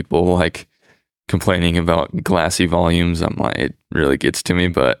see people like complaining about glassy volumes, I'm like, it really gets to me.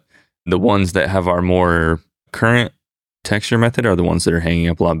 But the ones that have our more current texture method are the ones that are hanging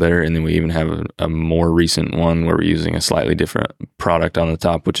up a lot better. And then we even have a more recent one where we're using a slightly different product on the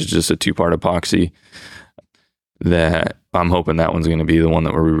top, which is just a 2-part epoxy. that I'm hoping that one's going to be the one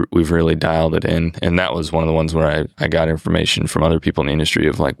that we've really dialed it in. And that was one of the ones where I got information from other people in the industry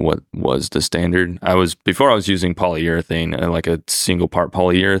of like what was the standard. Before I was using polyurethane, like a single part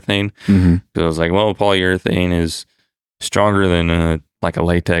polyurethane. Mm-hmm. So I was like, well, polyurethane is stronger than like a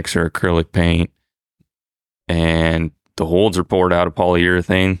latex or acrylic paint. And the holds are poured out of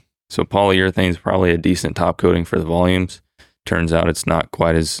polyurethane. So polyurethane is probably a decent top coating for the volumes. Turns out it's not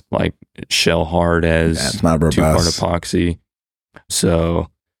quite as like shell hard as it's not robust. two-part epoxy. So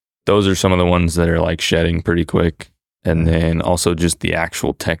those are some of the ones that are like shedding pretty quick. And then also just the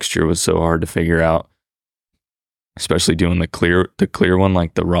actual texture was so hard to figure out, especially doing the clear one,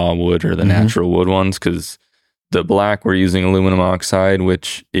 like the raw wood or the natural wood ones. Because the black, we're using aluminum oxide,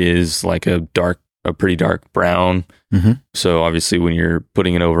 which is like a pretty dark brown. Mm-hmm. So obviously when you're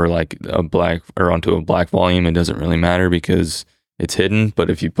putting it over like a black or onto a black volume, it doesn't really matter because it's hidden. But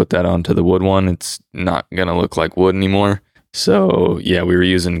if you put that onto the wood one, it's not going to look like wood anymore. So yeah, we were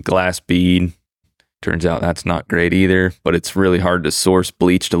using glass bead. Turns out that's not great either, but it's really hard to source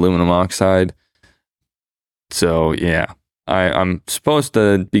bleached aluminum oxide. So yeah, I'm supposed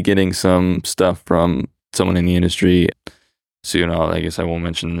to be getting some stuff from someone in the industry. So, I guess I won't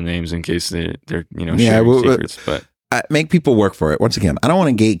mention the names in case they're sharing secrets, but make people work for it. Once again, I don't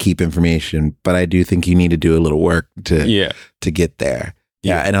want to gatekeep information, but I do think you need to do a little work to get there.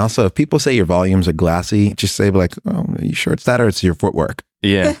 Yeah. And also if people say your volumes are glassy, just say like, oh, are you sure it's that or it's your footwork?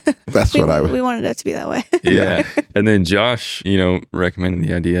 Yeah. That's what we wanted it to be that way. Yeah. And then Josh, recommended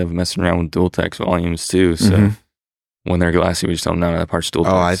the idea of messing around with dual text volumes too. So when they're glassy, we just tell them, no, that part's dual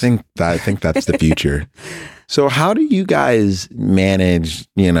text. Oh, I think that's the future. So how do you guys manage,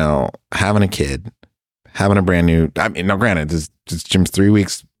 having a kid, having a brand new, now granted, this gym's 3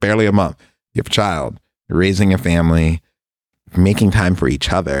 weeks, barely a month. You have a child, you're raising a family, making time for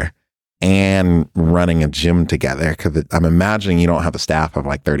each other and running a gym together. Cause I'm imagining you don't have a staff of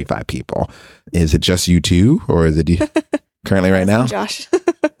like 35 people. Is it just you two or is it currently right now? Josh.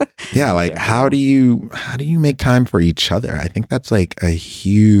 Yeah. Like how do you make time for each other? I think that's like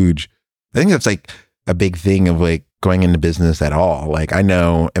a big thing of like going into business at all. Like I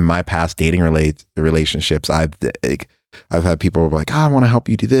know in my past dating relationships, I've had people like, I want to help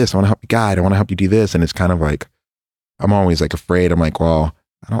you do this. I want to help you guide. I want to help you do this. And it's kind of like, I'm always like afraid. I'm like, well,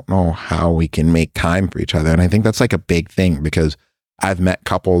 I don't know how we can make time for each other. And I think that's like a big thing because I've met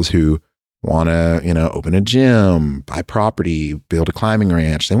couples who want to, open a gym, buy property, build a climbing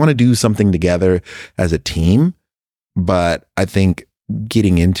ranch. They want to do something together as a team. But I think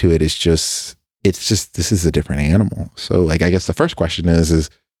getting into it is this is a different animal. So like, I guess the first question is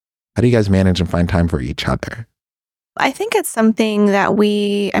how do you guys manage and find time for each other? I think it's something that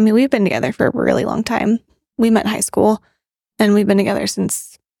we've been together for a really long time. We met in high school and we've been together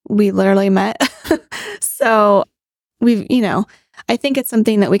since we literally met. So I think it's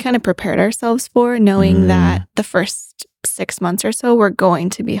something that we kind of prepared ourselves for, knowing that the first 6 months or so were going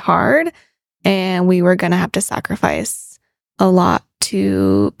to be hard and we were going to have to sacrifice a lot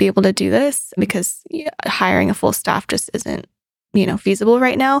to be able to do this because hiring a full staff just isn't, feasible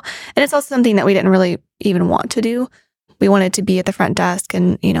right now. And it's also something that we didn't really even want to do. We wanted to be at the front desk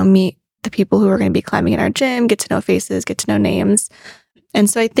and, meet the people who are going to be climbing in our gym, get to know faces, get to know names. And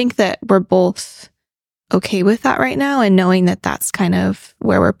so I think that we're both okay with that right now and knowing that that's kind of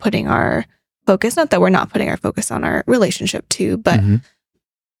where we're putting our focus. Not that we're not putting our focus on our relationship too, but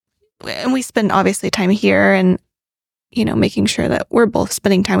and we spend obviously time here and, making sure that we're both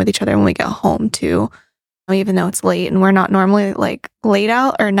spending time with each other when we get home too, even though it's late and we're not normally like late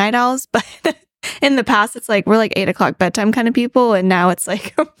out or night owls, but in the past, it's like we're like 8 o'clock bedtime kind of people. And now it's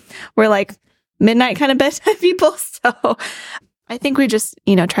like we're like midnight kind of bedtime people. So I think we just,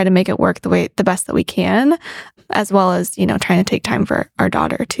 try to make it work the best that we can, as well as, trying to take time for our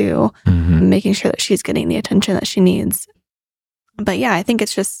daughter too, making sure that she's getting the attention that she needs. But yeah, I think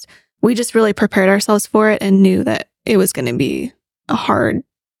we just really prepared ourselves for it and knew that it was going to be a hard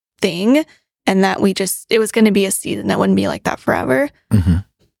thing and that it was going to be a season that wouldn't be like that forever.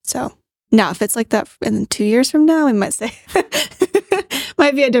 So now, if it's like that in 2 years from now, we might say,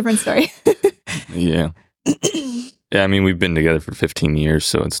 might be a different story. Yeah. Yeah, we've been together for 15 years,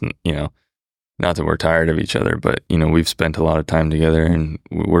 so it's, not that we're tired of each other, but, we've spent a lot of time together and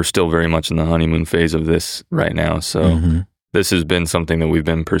we're still very much in the honeymoon phase of this right now. So this has been something that we've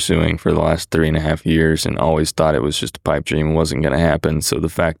been pursuing for the last 3.5 years and always thought it was just a pipe dream. It wasn't going to happen. So the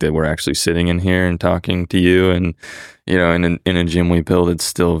fact that we're actually sitting in here and talking to you and, in a gym we built, it's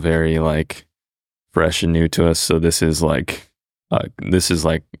still very like fresh and new to us. So this is like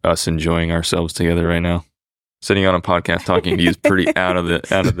us enjoying ourselves together right now. sitting on a podcast talking to you is pretty out of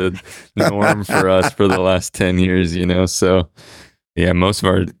the norm for us for the last 10 years, you know? So yeah, most of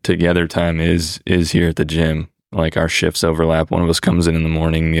our together time is here at the gym. Like our shifts overlap. One of us comes in the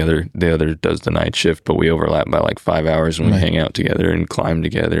morning, the other does the night shift, but we overlap by like 5 hours when we hang out together and climb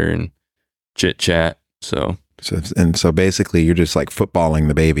together and chit chat. So basically you're just like footballing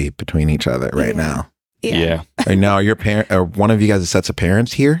the baby between each other right now. Yeah. And now your one of you guys' sets of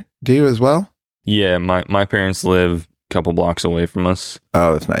parents here do as well? Yeah, my parents live a couple blocks away from us.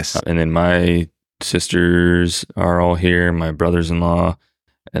 Oh, that's nice. And then my sisters are all here, my brothers-in-law,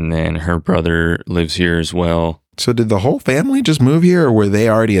 and then her brother lives here as well. So did the whole family just move here, or were they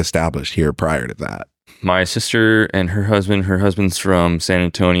already established here prior to that? My sister and her husband's from San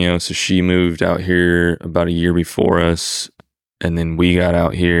Antonio, so she moved out here about a year before us, and then we got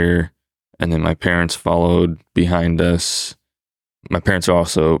out here, and then my parents followed behind us. My parents are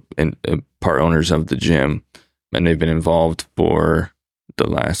also part owners of the gym, and they've been involved for the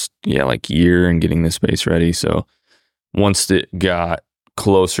last year in getting the space ready. So once it got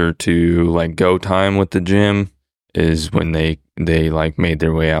closer to like go time with the gym is when they like made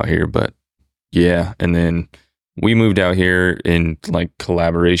their way out here. But yeah, and then we moved out here in like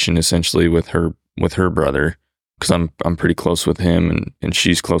collaboration essentially with her brother, because I'm pretty close with him and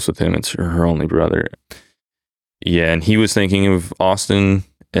she's close with him. It's her only brother. Yeah, and he was thinking of Austin,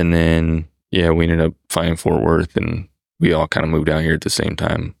 and then we ended up finding Fort Worth, and we all kind of moved out here at the same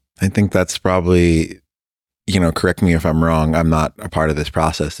time. I think that's probably, correct me if I'm wrong, I'm not a part of this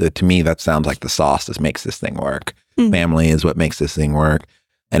process. To me, that sounds like the sauce that makes this thing work. Family is what makes this thing work.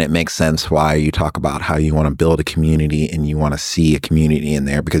 And it makes sense why you talk about how you want to build a community and you want to see a community in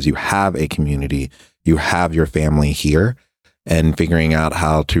there, because you have a community, you have your family here, and figuring out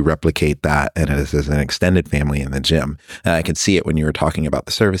how to replicate that and as an extended family in the gym. And I can see it when you were talking about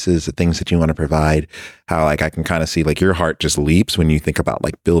the services, the things that you want to provide, how like I can kind of see like your heart just leaps when you think about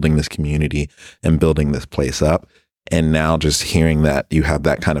like building this community and building this place up. And now just hearing that you have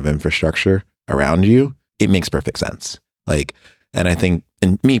that kind of infrastructure around you, it makes perfect sense. Like, and I think,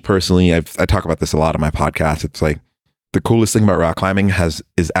 and me personally, I talk about this a lot on my podcast. It's like the coolest thing about rock climbing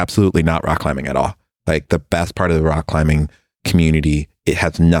is absolutely not rock climbing at all. Like the best part of the rock climbing community, it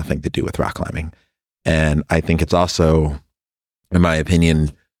has nothing to do with rock climbing. And I think it's also, in my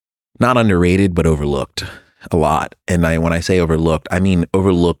opinion, not underrated, but overlooked a lot. And when I say overlooked, I mean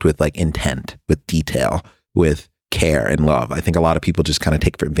overlooked with like intent, with detail, with care and love. I think a lot of people just kind of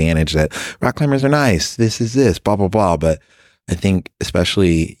take for advantage that rock climbers are nice, this is this, blah, blah, blah. But I think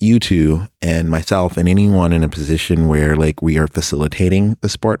especially you two and myself and anyone in a position where like we are facilitating the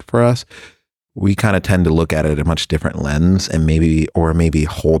sport for us, we kind of tend to look at it a much different lens and maybe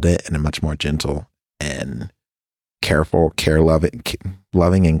hold it in a much more gentle and careful,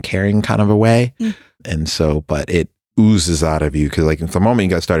 loving and caring kind of a way. And so, but it oozes out of you, because like the moment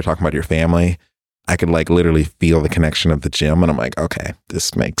you guys started talking about your family, I could like literally feel the connection of the gym, and I'm like, okay,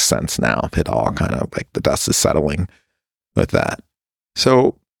 this makes sense now. It all kind of like the dust is settling with that.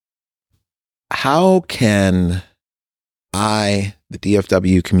 So how can the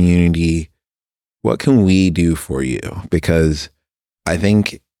DFW community, what can we do for you? Because I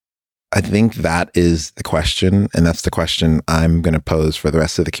think that is the question, and that's the question I'm going to pose for the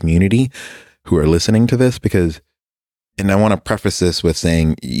rest of the community who are listening to this, because, and I want to preface this with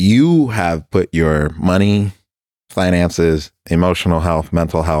saying you have put your money, finances, emotional health,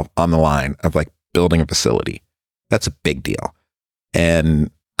 mental health on the line of like building a facility. That's a big deal. And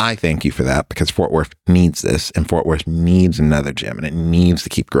I thank you for that, because Fort Worth needs this, and Fort Worth needs another gym, and it needs to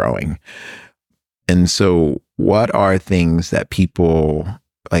keep growing. And so what are things that people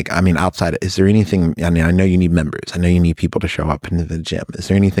like, I mean, outside, is there anything, I mean, I know you need members, I know you need people to show up into the gym. Is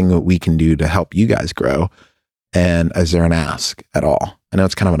there anything that we can do to help you guys grow? And is there an ask at all? I know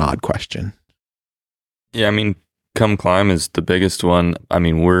it's kind of an odd question. Yeah, I mean, come climb is the biggest one. I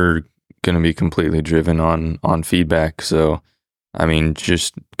mean, we're going to be completely driven on feedback. So, I mean,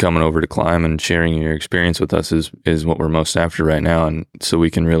 just coming over to climb and sharing your experience with us is what we're most after right now. And so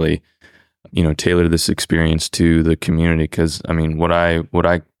we can really, tailor this experience to the community. Because I mean, what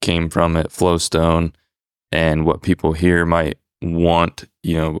I came from at Flowstone and what people here might want,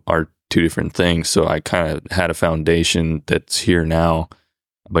 are two different things. So I kind of had a foundation that's here now.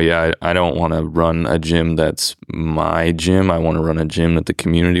 But yeah, I don't want to run a gym that's my gym. I want to run a gym that the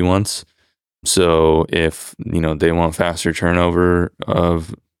community wants. So if, they want faster turnover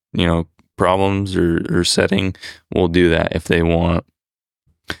of, problems or setting, we'll do that. If they want,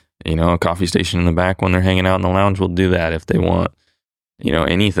 a coffee station in the back when they're hanging out in the lounge, we'll do that. If they want,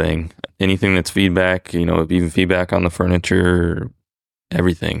 anything that's feedback, even feedback on the furniture,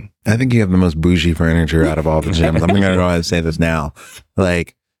 everything. I think you have the most bougie furniture out of all the gyms. I'm going to go ahead and say this now.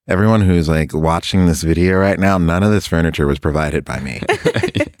 Like, everyone who's like watching this video right now, none of this furniture was provided by me.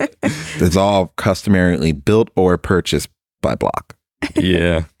 It's all customarily built or purchased by Blök.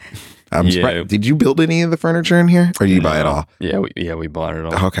 Yeah. I'm surprised. Did you build any of the furniture in here, or did you buy it all? Yeah, we bought it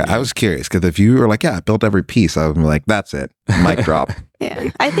all. Okay, I was curious because if you were like, "Yeah, I built every piece," I would be like, "That's it, mic drop." Yeah,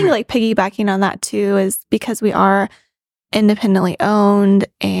 I think like piggybacking on that too is because we are independently owned,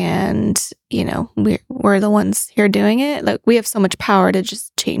 and we're the ones here doing it. Like, we have so much power to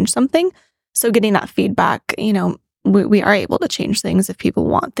just change something. So getting that feedback, we are able to change things if people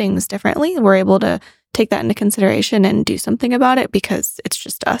want things differently. We're able to take that into consideration and do something about it because it's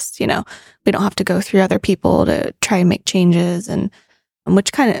just us, we don't have to go through other people to try and make changes, and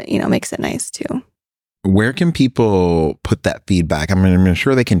which kind of, makes it nice too. Where can people put that feedback? I mean, I'm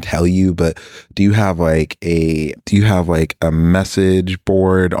sure they can tell you, but do you have like a message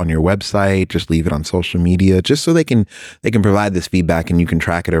board on your website? Just leave it on social media, just so they can provide this feedback and you can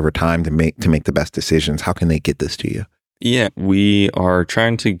track it over time to make the best decisions. How can they get this to you? Yeah, we are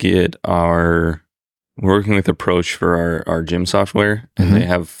trying to get we're working with Approach for our gym software, and they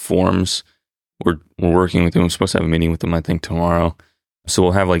have forms. We're working with them. We're supposed to have a meeting with them, I think, tomorrow. So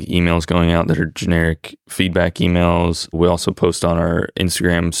we'll have like emails going out that are generic feedback emails. We also post on our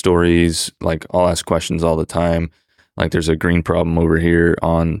Instagram stories. Like, I'll ask questions all the time. Like, there's a green problem over here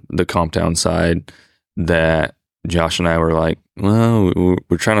on the comp down side that Josh and I were like, well,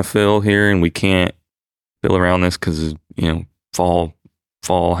 we're trying to fill here and we can't fill around this because,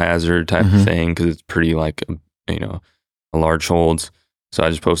 fall hazard type of thing, because it's pretty like, a large holds. So I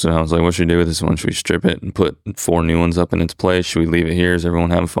just posted, I was like, what should we do with this one? Should we strip it and put 4 new ones up in its place? Should we leave it here? Is everyone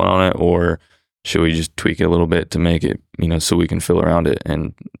having fun on it? Or should we just tweak it a little bit to make it, so we can fill around it?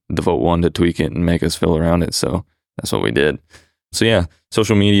 And the vote won to tweak it and make us fill around it. So that's what we did. So yeah,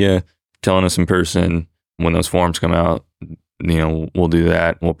 social media, telling us in person. When those forms come out, we'll do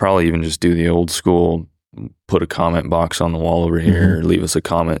that. We'll probably even just do the old school, put a comment box on the wall over here, or leave us a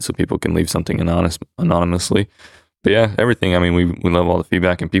comment so people can leave something anonymously. But yeah, everything. I mean, we love all the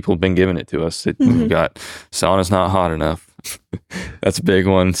feedback, and people have been giving it to us. We've got sauna's not hot enough. That's a big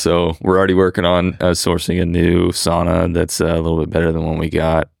one. So we're already working on sourcing a new sauna that's a little bit better than one we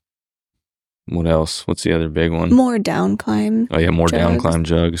got. What else? What's the other big one? More down climb. Oh yeah, more down climb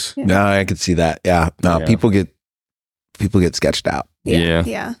jugs. Yeah. No, I could see that. Yeah. No, yeah. People get sketched out.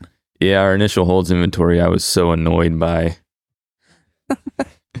 Yeah. Our initial holds inventory, I was so annoyed by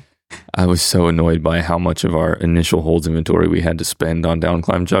how much of our initial holds inventory we had to spend on down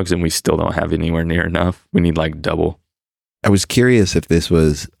climb jugs, and we still don't have anywhere near enough. We need like double. I was curious if this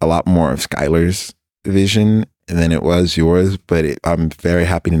was a lot more of Skylar's vision than it was yours, but I'm very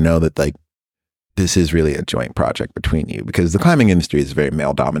happy to know that like this is really a joint project between you, because the climbing industry is a very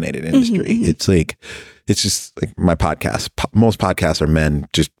male dominated industry. It's just like my podcast. Most podcasts are men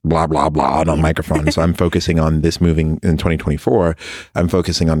just blah, blah, blah on a microphone. So I'm focusing on this moving in 2024. I'm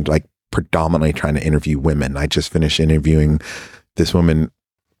focusing on like predominantly trying to interview women. I just finished interviewing this woman,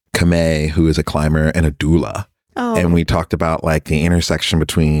 Kame, who is a climber and a doula. Oh. And we talked about like the intersection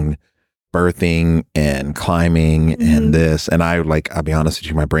between birthing and climbing and this. And I'll be honest with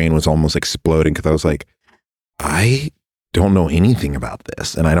you, my brain was almost exploding because I was like, I don't know anything about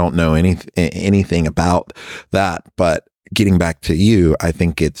this, and I don't know anything about that. But getting back to you, I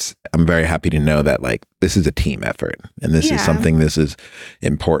think I'm very happy to know that like this is a team effort, and this is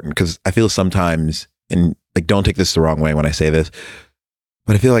important, because I feel sometimes, and like, don't take this the wrong way when I say this,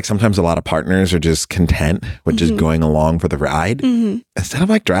 but I feel like sometimes a lot of partners are just content with just going along for the ride instead of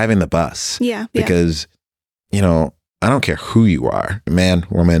like driving the bus. Yeah. Because, I don't care who you are, man,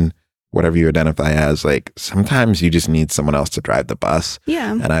 woman, whatever you identify as, like sometimes you just need someone else to drive the bus.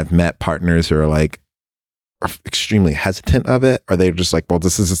 Yeah. And I've met partners who are extremely hesitant of it, or they're just like, well,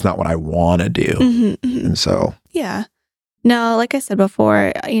 this is just not what I want to do. And so. Yeah. No, like I said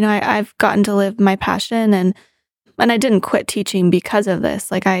before, I've gotten to live my passion, and I didn't quit teaching because of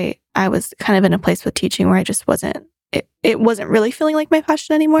this. Like I was kind of in a place with teaching where I just wasn't, it wasn't really feeling like my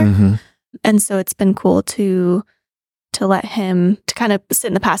passion anymore. And so it's been cool to let him to kind of sit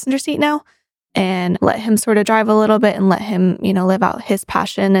in the passenger seat now and let him sort of drive a little bit and let him, live out his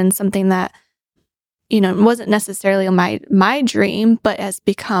passion, and something that, wasn't necessarily my dream, but has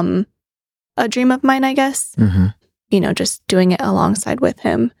become a dream of mine, I guess. Just doing it alongside with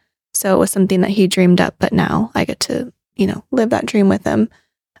him. So it was something that he dreamed up, but now I get to, live that dream with him.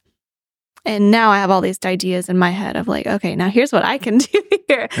 And now I have all these ideas in my head of like, okay, now here's what I can do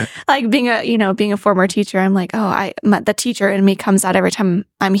here. Like being a former teacher, I'm like, the teacher in me comes out every time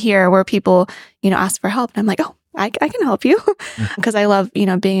I'm here, where people, ask for help. And I'm like, oh, I can help you because I love,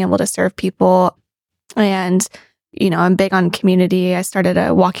 being able to serve people. And, I'm big on community. I started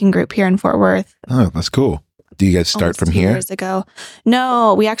a walking group here in Fort Worth. Oh, that's cool. Do you guys start from here? Years ago.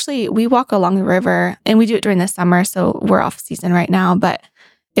 No, we walk along the river, and we do it during the summer. So we're off season right now, but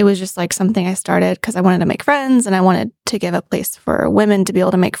it was just like something I started because I wanted to make friends, and I wanted to give a place for women to be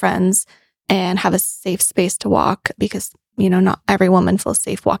able to make friends and have a safe space to walk because, not every woman feels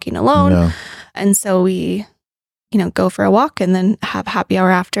safe walking alone. No. And so we, go for a walk and then have happy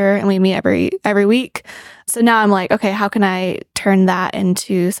hour after, and we meet every week. So now I'm like, okay, how can I turn that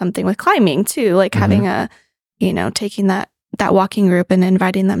into something with climbing too? Like having a, taking that walking group and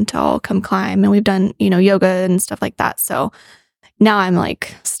inviting them to all come climb. And we've done, yoga and stuff like that. So now I'm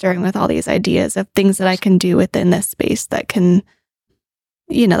like stirring with all these ideas of things that I can do within this space that can,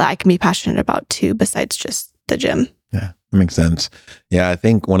 that I can be passionate about too, besides just the gym. Yeah, that makes sense. Yeah, I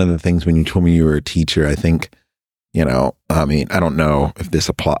think one of the things when you told me you were a teacher, I think, I don't know if this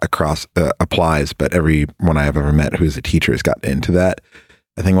applies, but everyone I've ever met who's a teacher has gotten into that.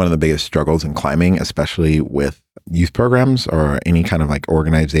 I think one of the biggest struggles in climbing, especially with youth programs or any kind of like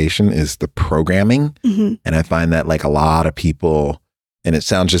organization, is the programming. Mm-hmm. And I find that like a lot of people, and it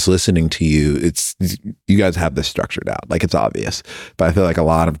sounds just listening to you, you guys have this structured out. Like it's obvious. But I feel like a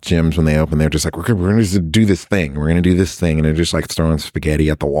lot of gyms when they open, they're just like, we're going to do this thing. We're going to do this thing. And they're just like throwing spaghetti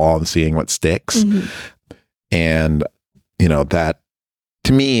at the wall and seeing what sticks. Mm-hmm. And, that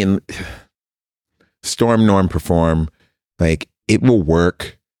to me, and storm, norm, perform, like it will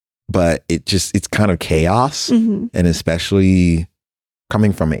work, but it's kind of chaos. Mm-hmm. And especially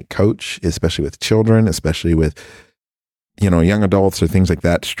coming from a coach, especially with children, especially with, young adults or things like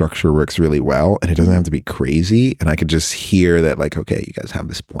that, structure works really well and it doesn't have to be crazy. And I could just hear that like, okay, you guys have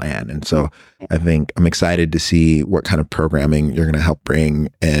this plan. And so I think I'm excited to see what kind of programming you're going to help bring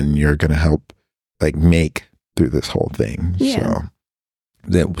and you're going to help like make through this whole thing. Yeah.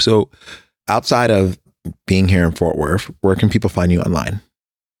 So outside of being here in Fort Worth, where can people find you online?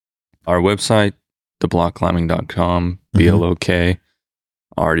 Our website, theblokclimbing.com, Mm-hmm. BLOK.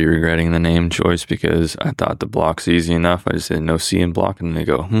 Already regretting the name choice because I thought the block's easy enough. I just said no C in block, and then they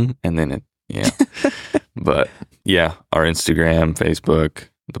go, and then But yeah, our Instagram, Facebook,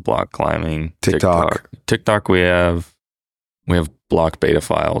 the Blok Climbing, TikTok. We have block beta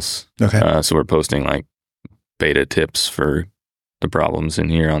files. Okay. So we're posting like beta tips for the problems in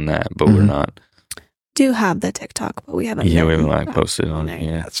here on that, but we're not. Do have the TikTok, but we haven't. Yeah, we haven't like posted on it.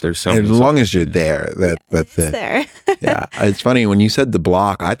 Yeah, there's so as long as you're there, that's it. There. Yeah, it's funny when you said the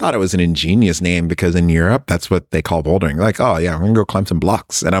block. I thought it was an ingenious name because in Europe, that's what they call bouldering. Like, oh yeah, we're gonna go climb some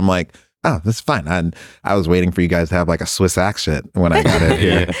blocks, and I'm like, oh, that's fine. I was waiting for you guys to have like a Swiss accent when I got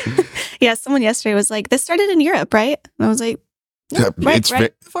it. Yeah. Someone yesterday was like, "This started in Europe, right?" And I was like, no,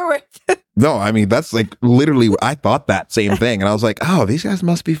 right forward. No, I mean, that's like literally, I thought that same thing. And I was like, oh, these guys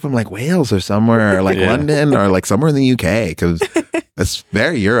must be from like Wales or somewhere, or like London or like somewhere in the UK, because it's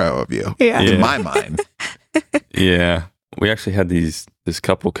very Euro of you in my mind. Yeah. We actually had this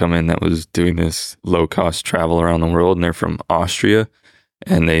couple come in that was doing this low cost travel around the world, and they're from Austria,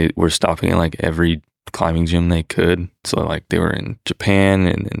 and they were stopping at like every climbing gym they could. So like they were in Japan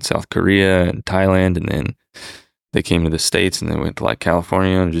and in South Korea and Thailand, and then they came to the States and they went to like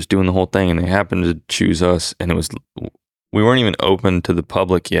California and just doing the whole thing. And they happened to choose us. And we weren't even open to the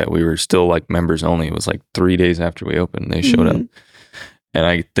public yet. We were still like members only. It was like 3 days after we opened, they showed up. And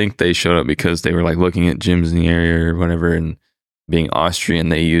I think they showed up because they were like looking at gyms in the area or whatever. And being Austrian,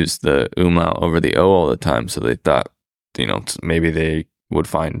 they used the umlaut over the O all the time. So they thought, maybe they would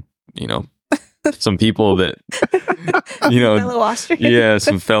find, some people that, fellow Austrian.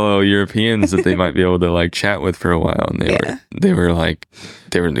 some fellow Europeans that they might be able to like chat with for a while. And they were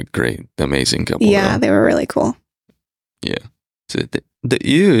the amazing couple. Yeah, they were really cool. Yeah. So the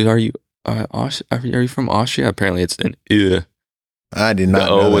ew, are you from Austria? Apparently it's an ew. I did not the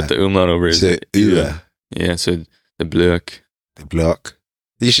know O that. with the umlaut over it. So, Yeah, so the Blök. The Blök.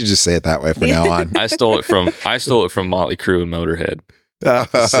 You should just say it that way from now on. I stole it from Motley Crue and Motorhead.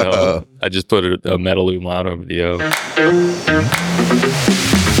 So I just put a metal umlaut over the O.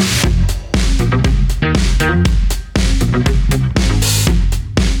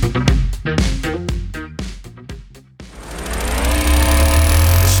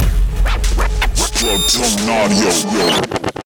 Structural audio.